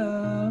to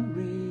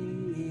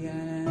worry,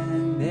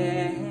 and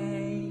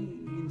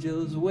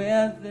angels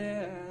with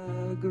their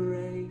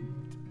great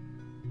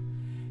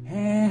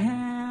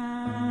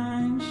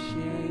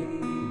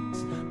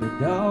handshakes,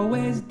 but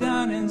always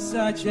done in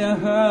such a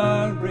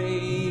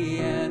hurry.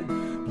 And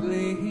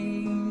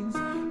please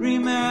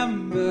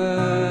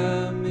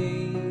remember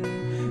me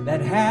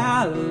that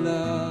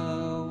Halloween,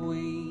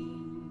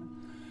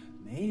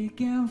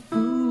 making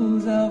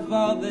fools of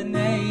all the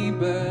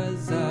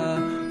neighbors,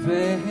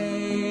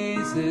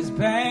 faces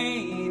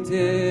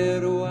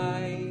painted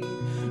white.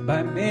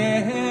 By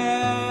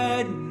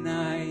midnight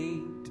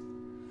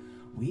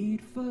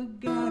we'd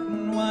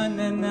forgotten one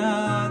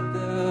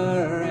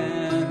another,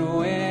 and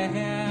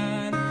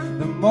when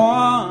the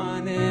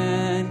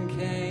morning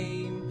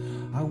came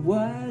I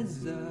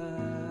was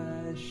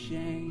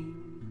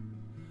ashamed.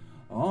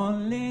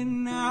 Only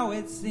now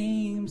it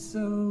seems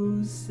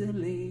so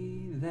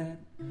silly that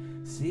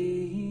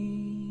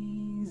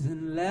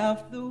season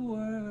left the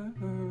world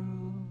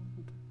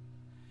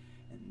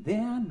and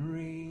then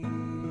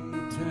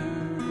returned,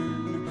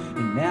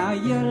 and now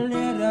you're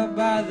lit up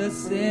by the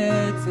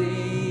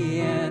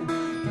city. And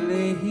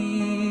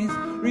please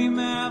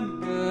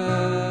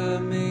remember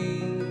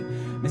me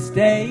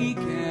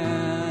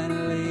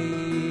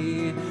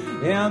mistakenly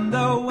in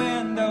the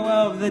window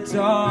of the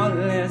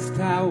tallest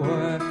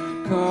tower,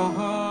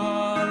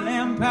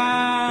 calling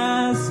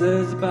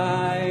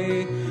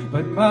passers-by,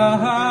 but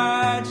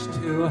much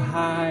too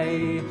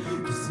high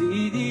to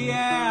see the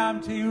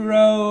empty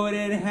road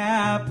at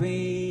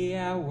happy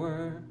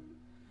hour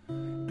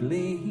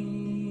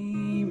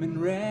gleam and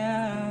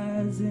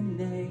resonate,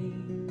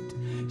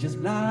 just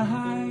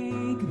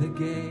like the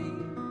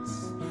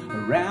gates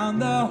around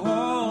the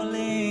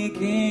holy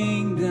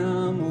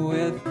kingdom,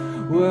 with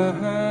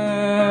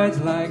words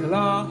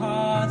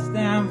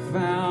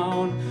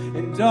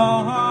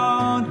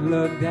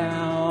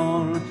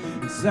down.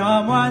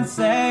 Someone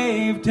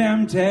save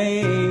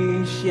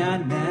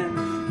temptation,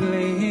 and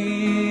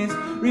please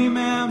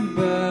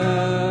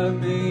remember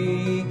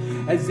me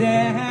as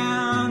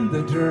in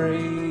the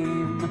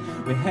dream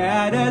we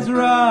had as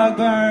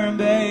rug-burn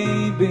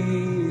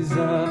babies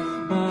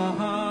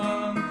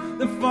among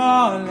the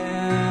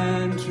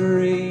fallen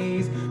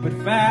trees, but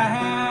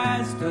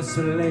fast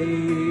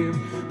asleep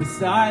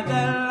beside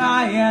the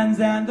lions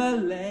and the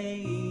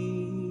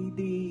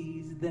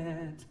ladies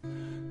that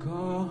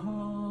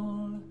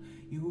call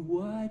you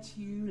what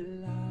you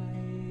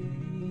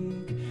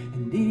like,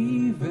 and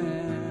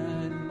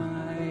even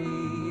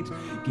might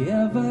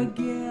give a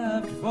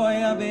gift for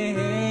your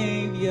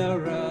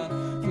behavior, a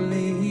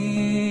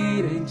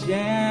fleeting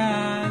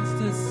chance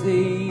to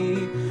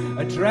see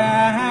a trapeze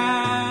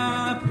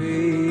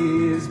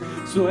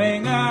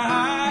swing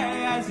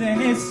high as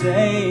any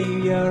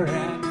savior.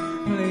 And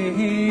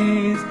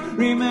please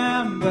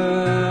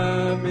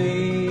remember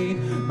me,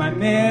 my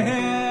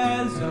misery,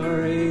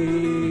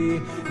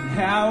 and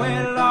how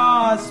it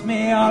lost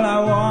me all I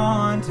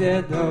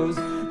wanted. Those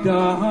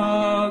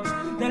dogs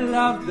that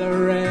love the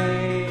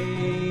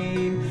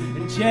rain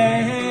and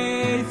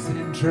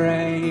chasing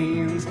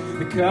trains,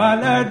 the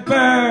colored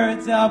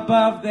birds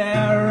above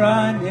there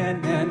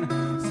running in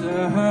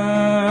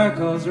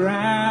circles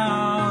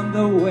round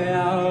the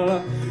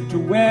well to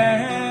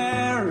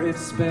where it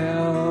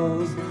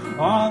spills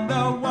on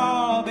the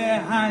wall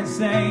behind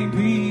St.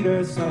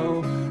 Peter,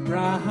 so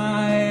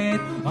bright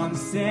on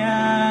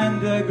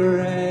cinder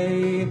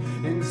gray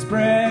in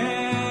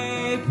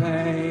spray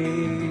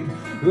paint.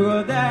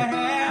 Who the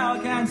hell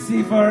can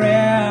see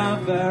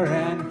forever?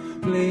 And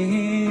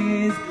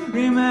please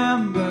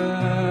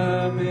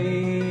remember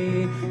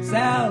me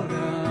seldomly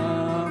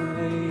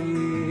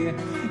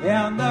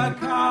in the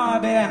car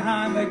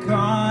behind the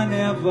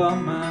carnival,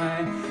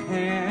 my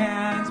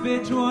hands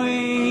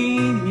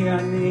between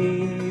your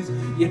knees.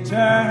 You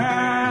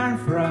turn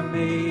from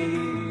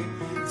me,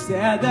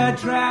 said the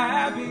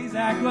trapeze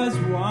act was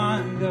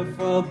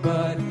wonderful,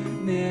 but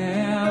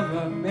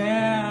never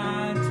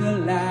meant to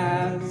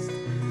last.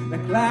 The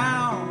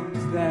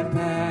clowns that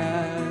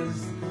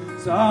passed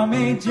saw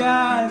me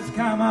just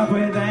come up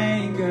with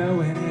anger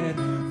when it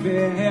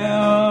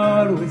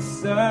filled with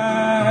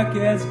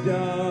circus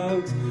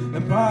dogs.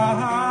 The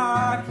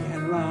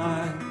parking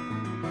lot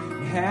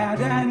had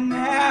an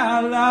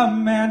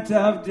element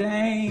of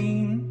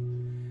danger,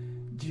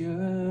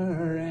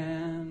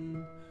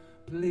 and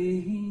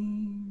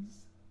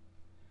please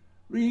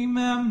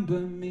remember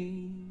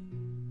me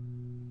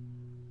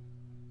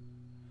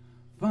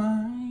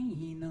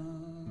finally,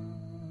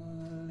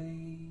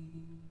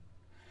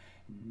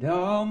 and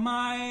all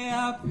my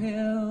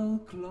uphill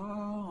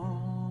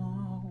clawing,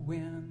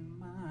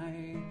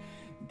 my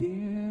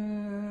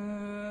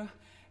dear,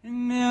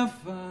 and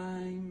if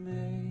I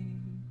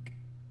make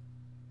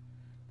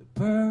the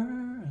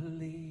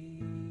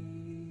pearly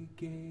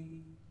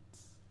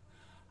gates,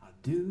 I'll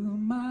do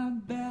my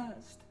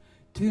best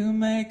to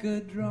make a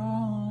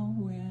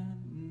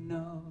drawing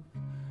of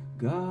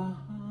God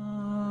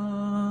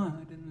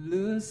and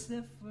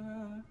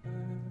Lucifer,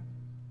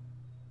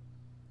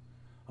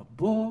 a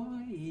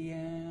boy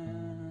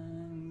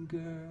and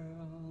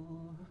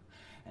girl,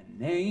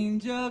 an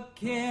angel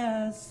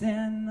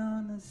kissing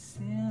on a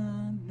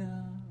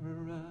sinner,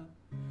 a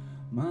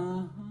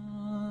monkey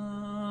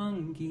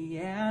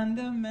and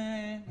a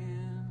man,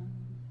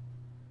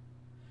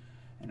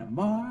 and a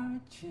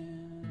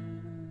marching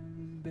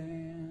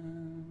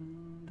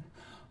band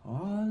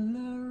all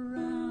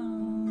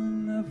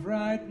around a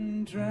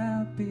frightened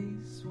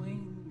trapeze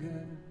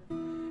swinger.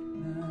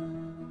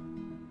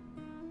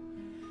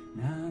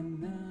 Na,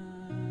 na,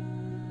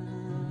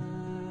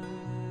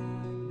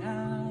 na,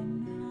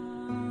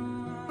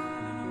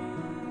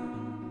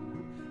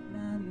 na,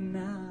 na,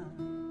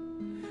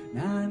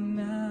 na, na,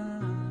 na.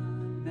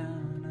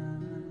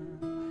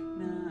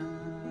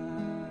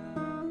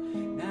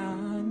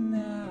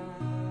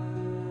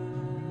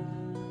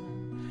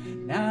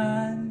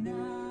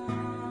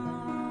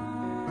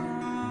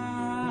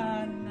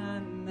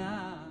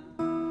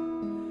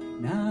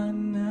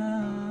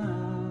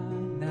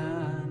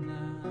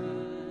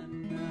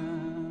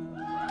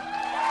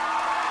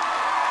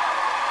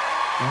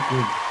 Thank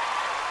you.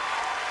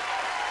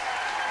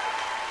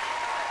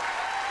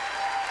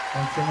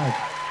 Thanks so much.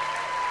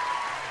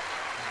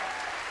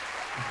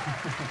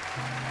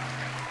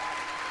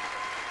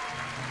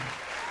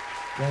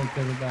 Thanks,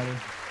 everybody.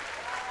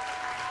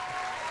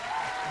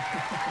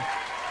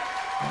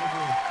 Thank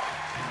you.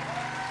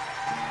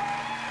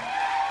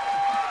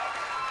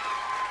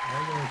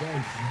 Okay,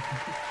 thanks.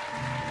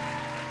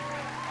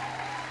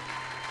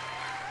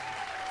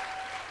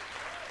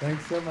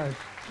 Thanks so much.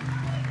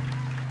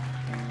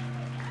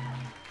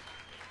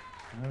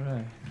 All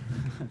right.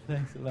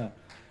 Thanks a lot.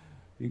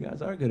 You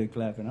guys are good at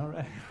clapping. All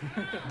right.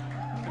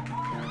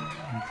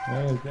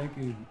 All right, thank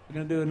you. We're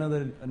going to do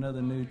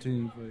another new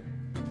tune for you.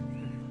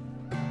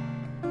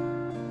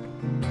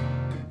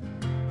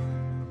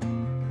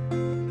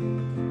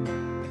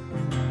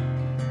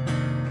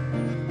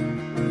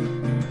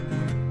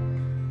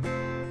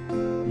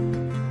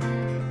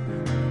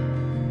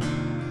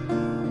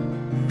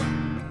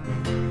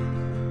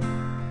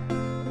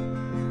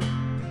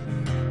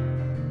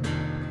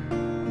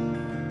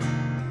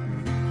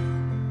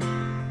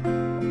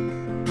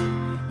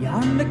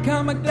 Yonder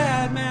come a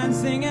glad man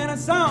singing a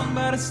song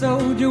about a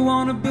soldier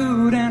on a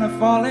boot and a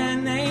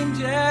fallen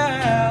angel,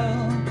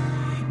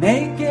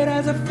 naked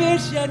as a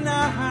fish at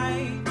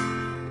night.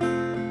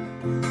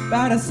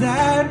 About a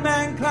sad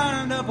man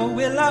climbed up a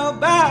willow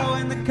bough,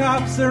 and the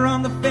cops are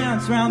on the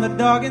fence round the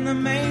dog in the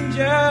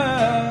manger,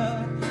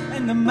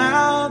 and the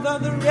mouth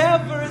of the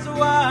river is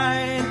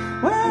wide.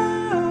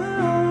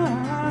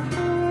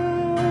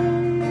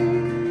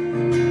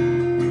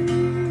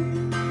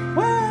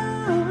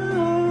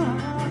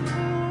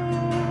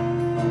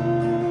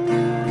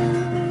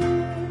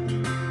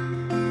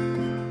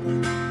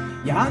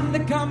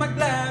 Yonder come a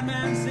glad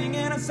man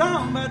singing a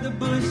song about the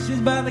bushes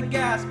by the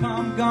gas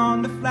pump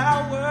gone to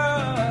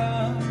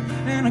flower,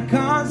 and a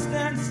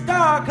constant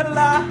star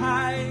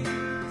collides.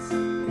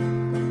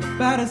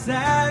 About a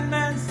sad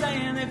man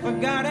saying they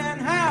forgotten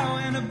how,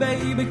 and a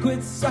baby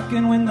quit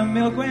sucking when the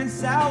milk went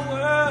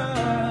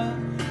sour,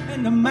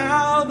 and the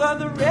mouth of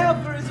the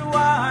river is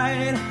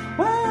wide.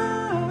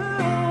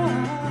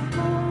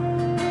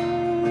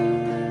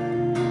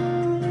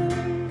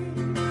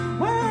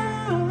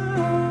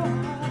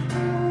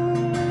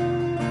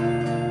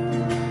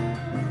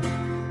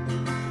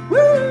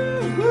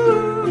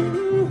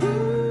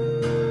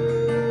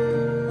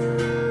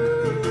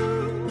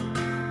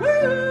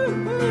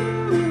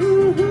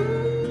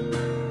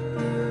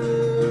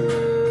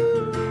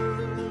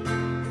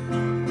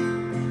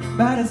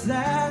 About a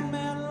sad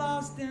man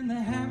lost in the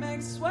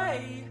hammock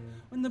sway,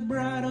 when the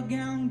bridal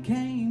gown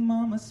came,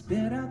 mama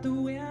spit out the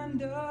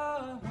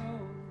window,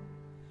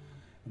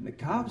 and the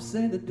cops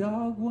say the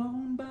dog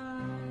won't bite.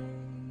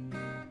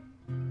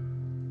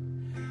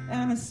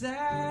 And a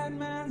sad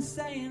man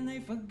saying they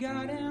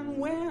forgotten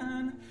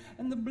when,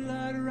 and the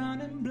blood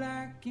running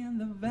black in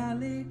the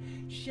valley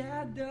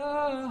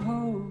shadows,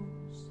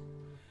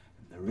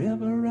 and the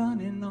river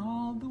running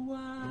all the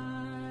while.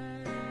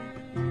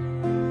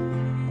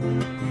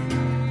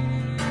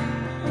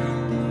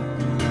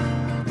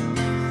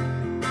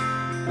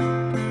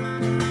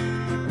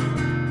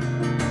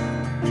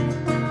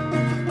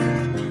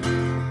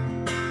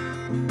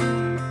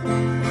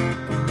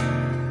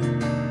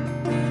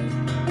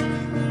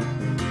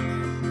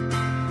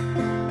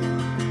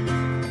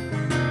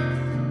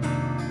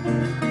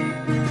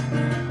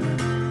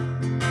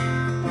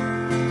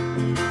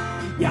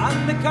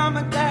 Yonder come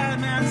a glad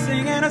man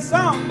singing a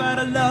song about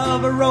a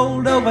lover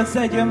rolled over,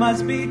 said you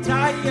must be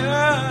tired,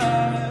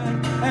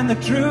 and the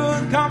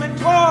truth coming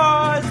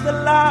towards the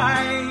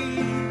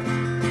light.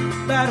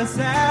 About a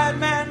sad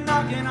man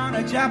knocking on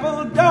a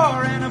chapel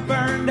door, and a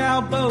burned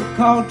out boat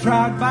called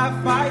Tried by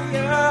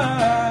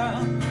Fire,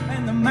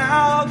 and the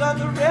mouth of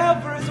the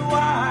river is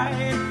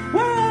wide.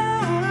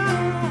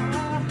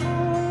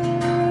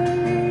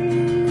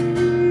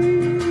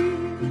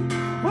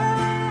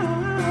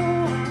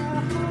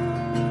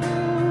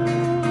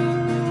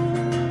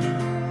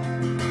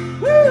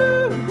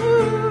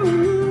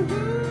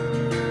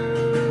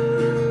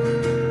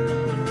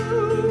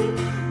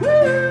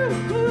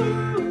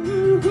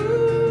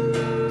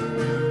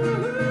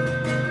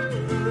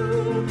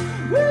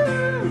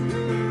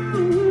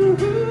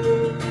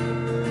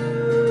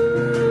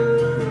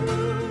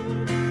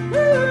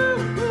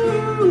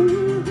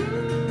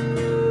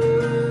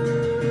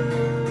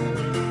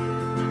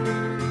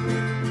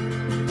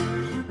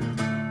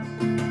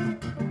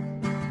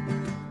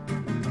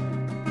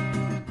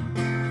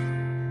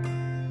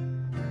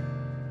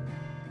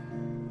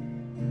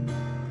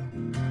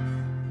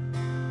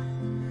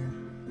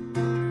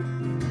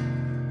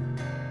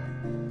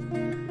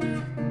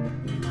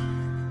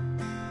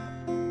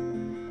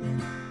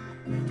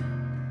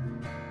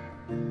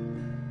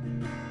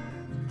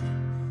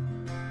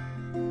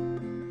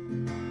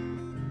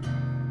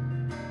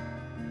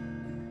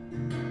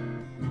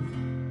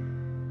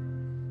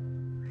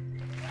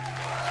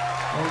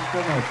 Thanks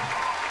so much.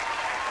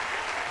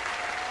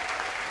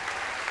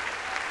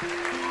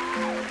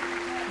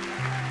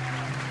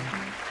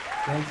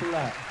 Thanks a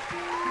lot.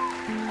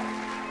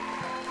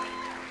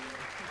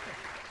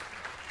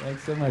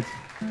 Thanks so much.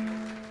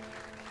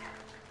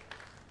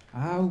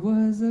 I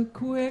was a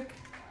quick,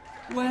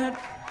 wet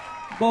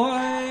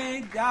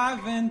boy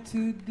diving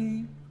too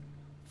deep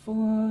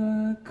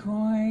for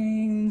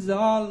coins.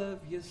 All of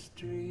your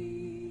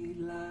street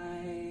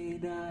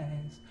light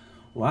eyes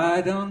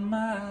wide on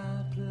my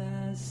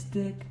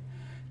plastic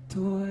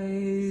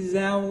toys.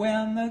 And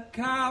when the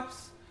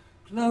cops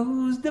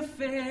closed the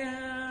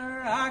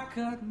fair, I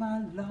cut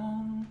my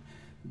long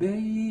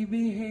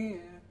baby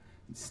hair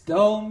and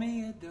stole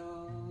me a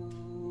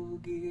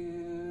dog-eared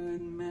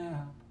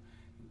map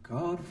and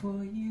called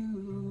for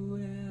you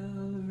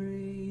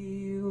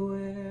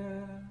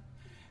everywhere.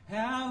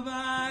 Have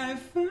I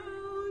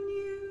found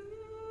you,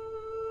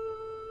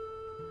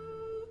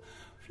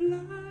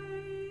 flightless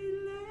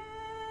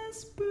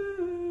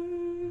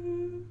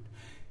bird,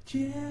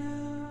 jealous,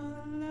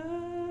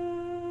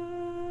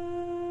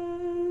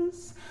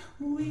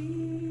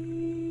 weeping,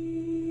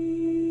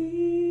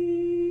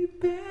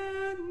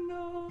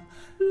 or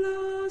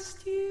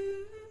lost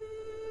you,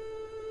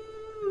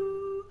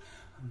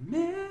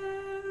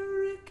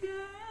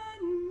 American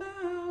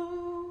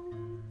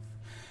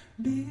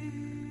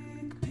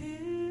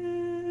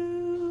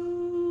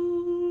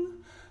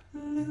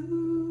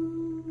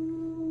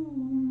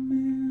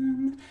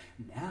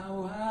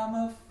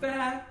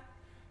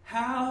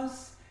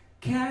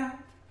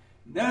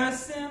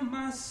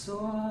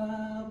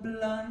sore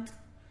blunt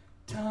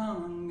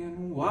tongue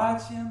and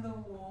watching the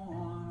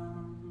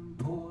warm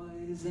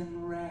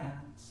poison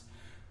rats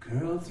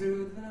curl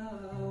through the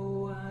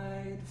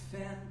white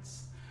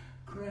fence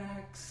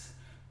cracks,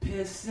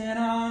 pissing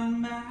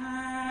on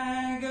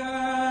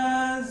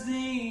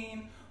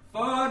magazine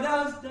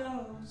photos,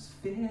 those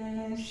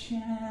fish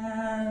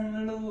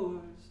and lures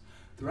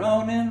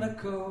thrown in the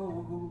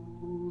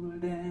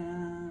cold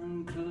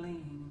and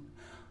clean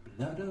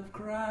blood of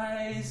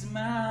Christ's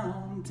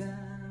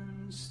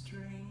mountain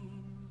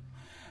stream.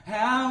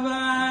 Have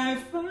I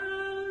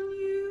found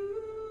you,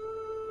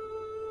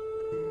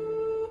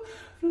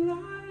 flightless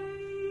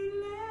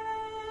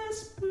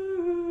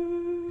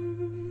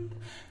bird,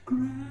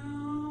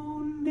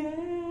 grounded,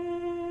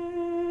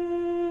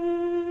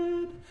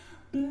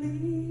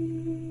 bleeding,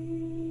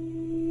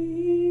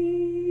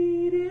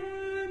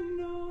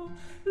 no,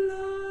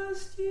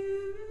 lost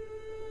you,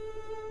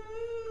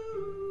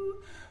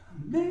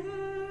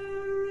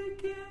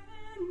 American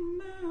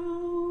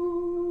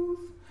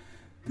mouth,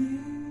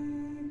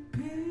 big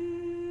pill,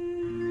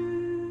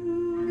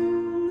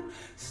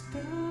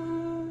 stuck,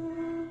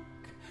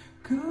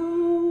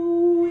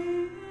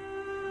 going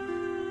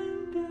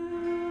down.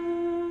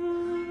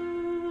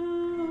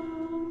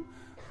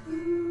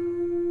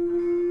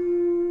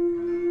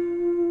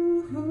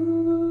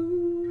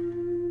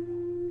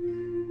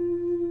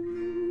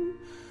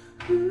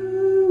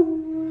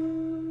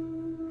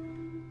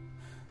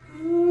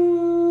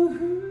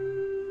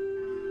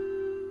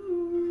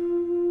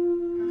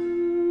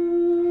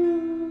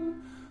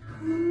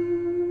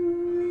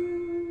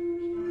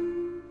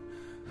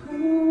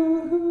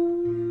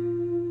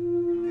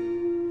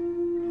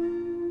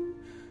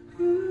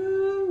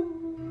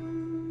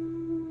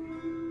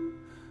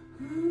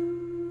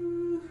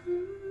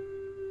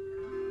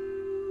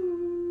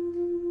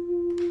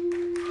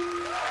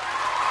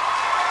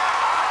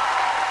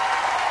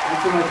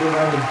 Thanks so much,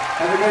 everybody.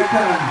 Have a great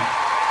time.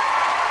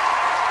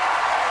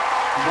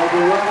 You guys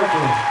are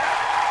wonderful.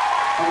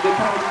 Have a good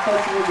time at the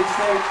festival. Be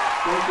safe.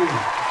 Thank you.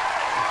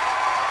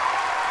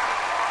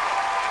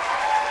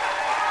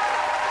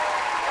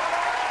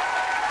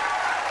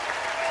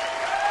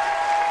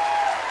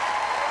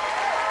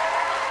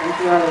 Thanks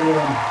a lot,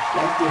 everyone.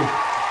 Thank you.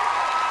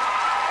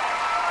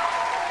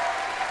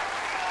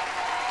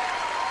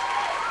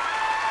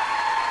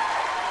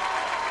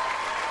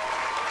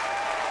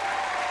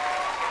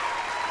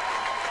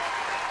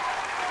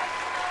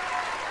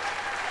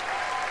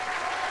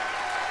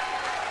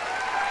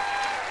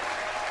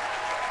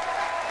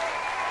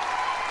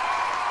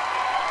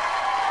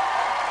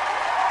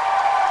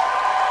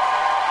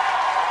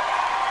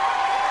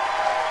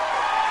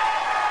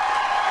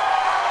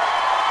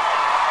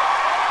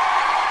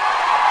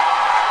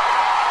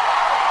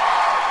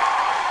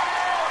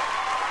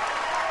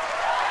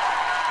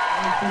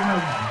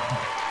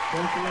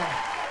 Thanks a lot.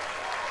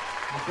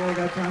 Okay, I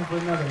got time for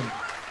another one.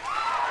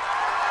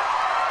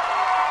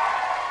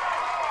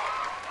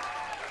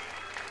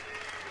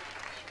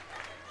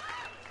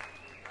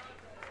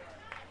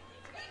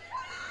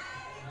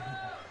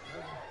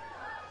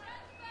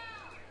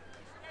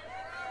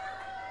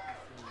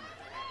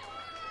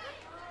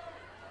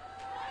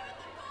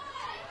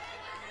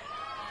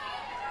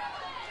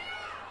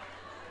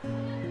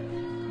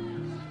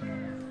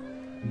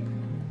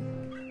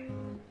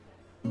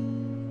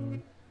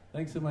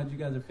 Thanks so much. You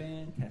guys are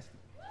fantastic.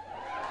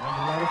 That was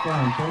a lot of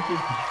fun. Thank you.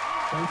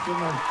 Thanks so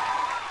much.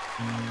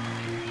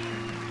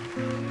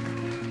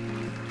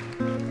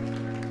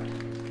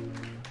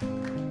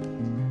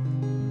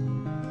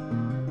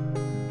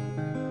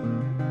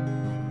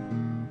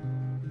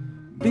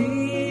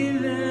 Be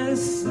the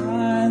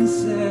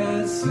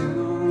sunset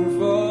soon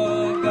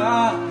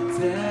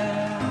forgotten.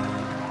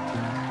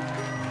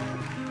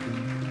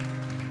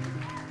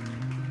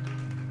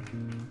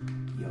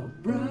 Your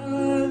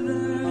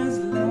brothers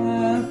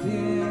left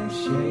here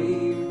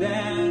shaved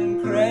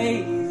and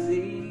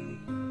crazy.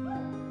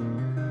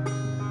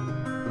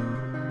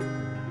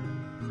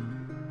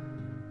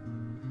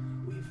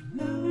 We've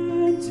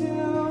learned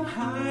to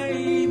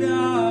hide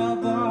our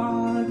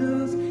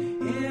borders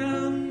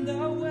in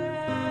the West.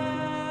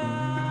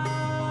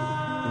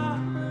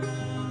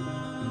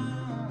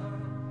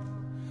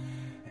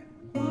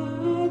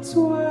 And what's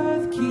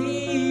worth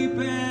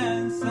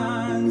keeping,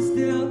 sun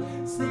still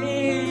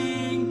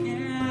sinking.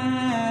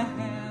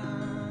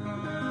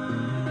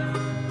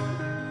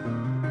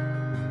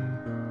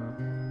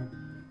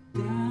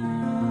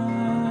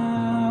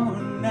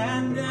 Down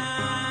and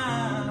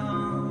down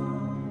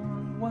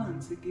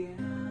once again.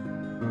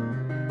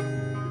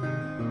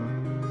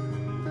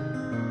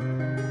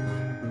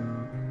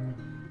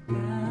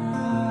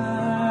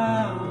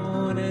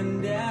 Down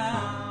and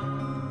down,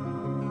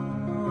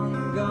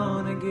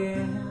 gone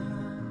again.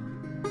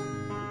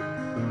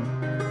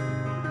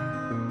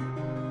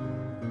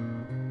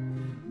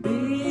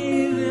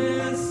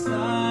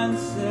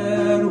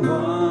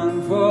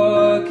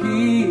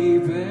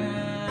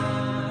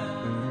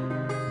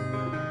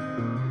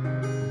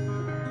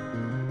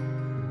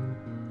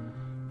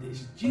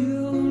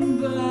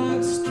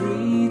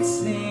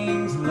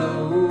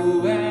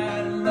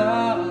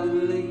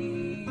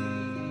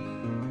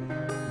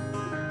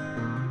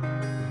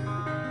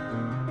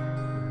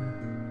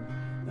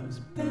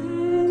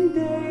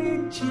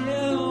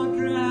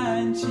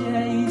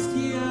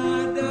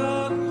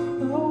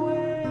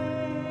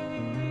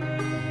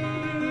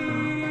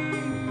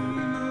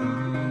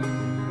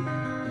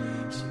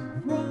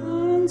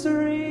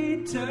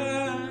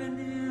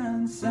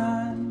 turning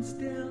sun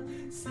still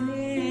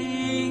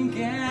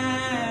sinking.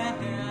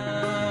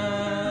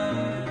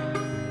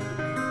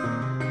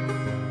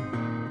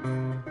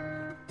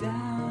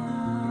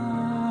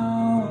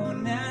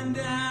 Down and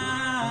down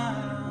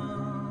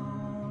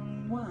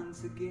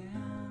once again.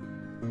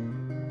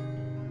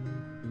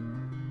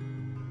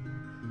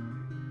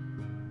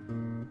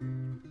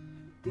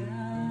 Down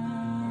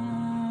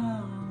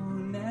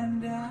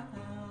and down,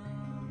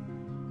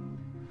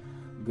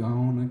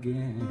 gone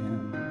again.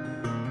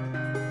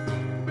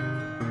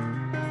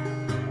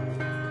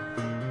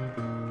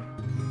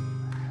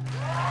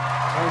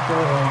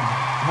 Okay,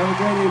 have a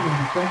great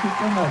evening. Thank you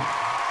so much.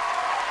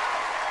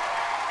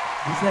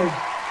 Be safe.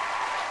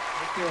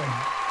 Take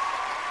care.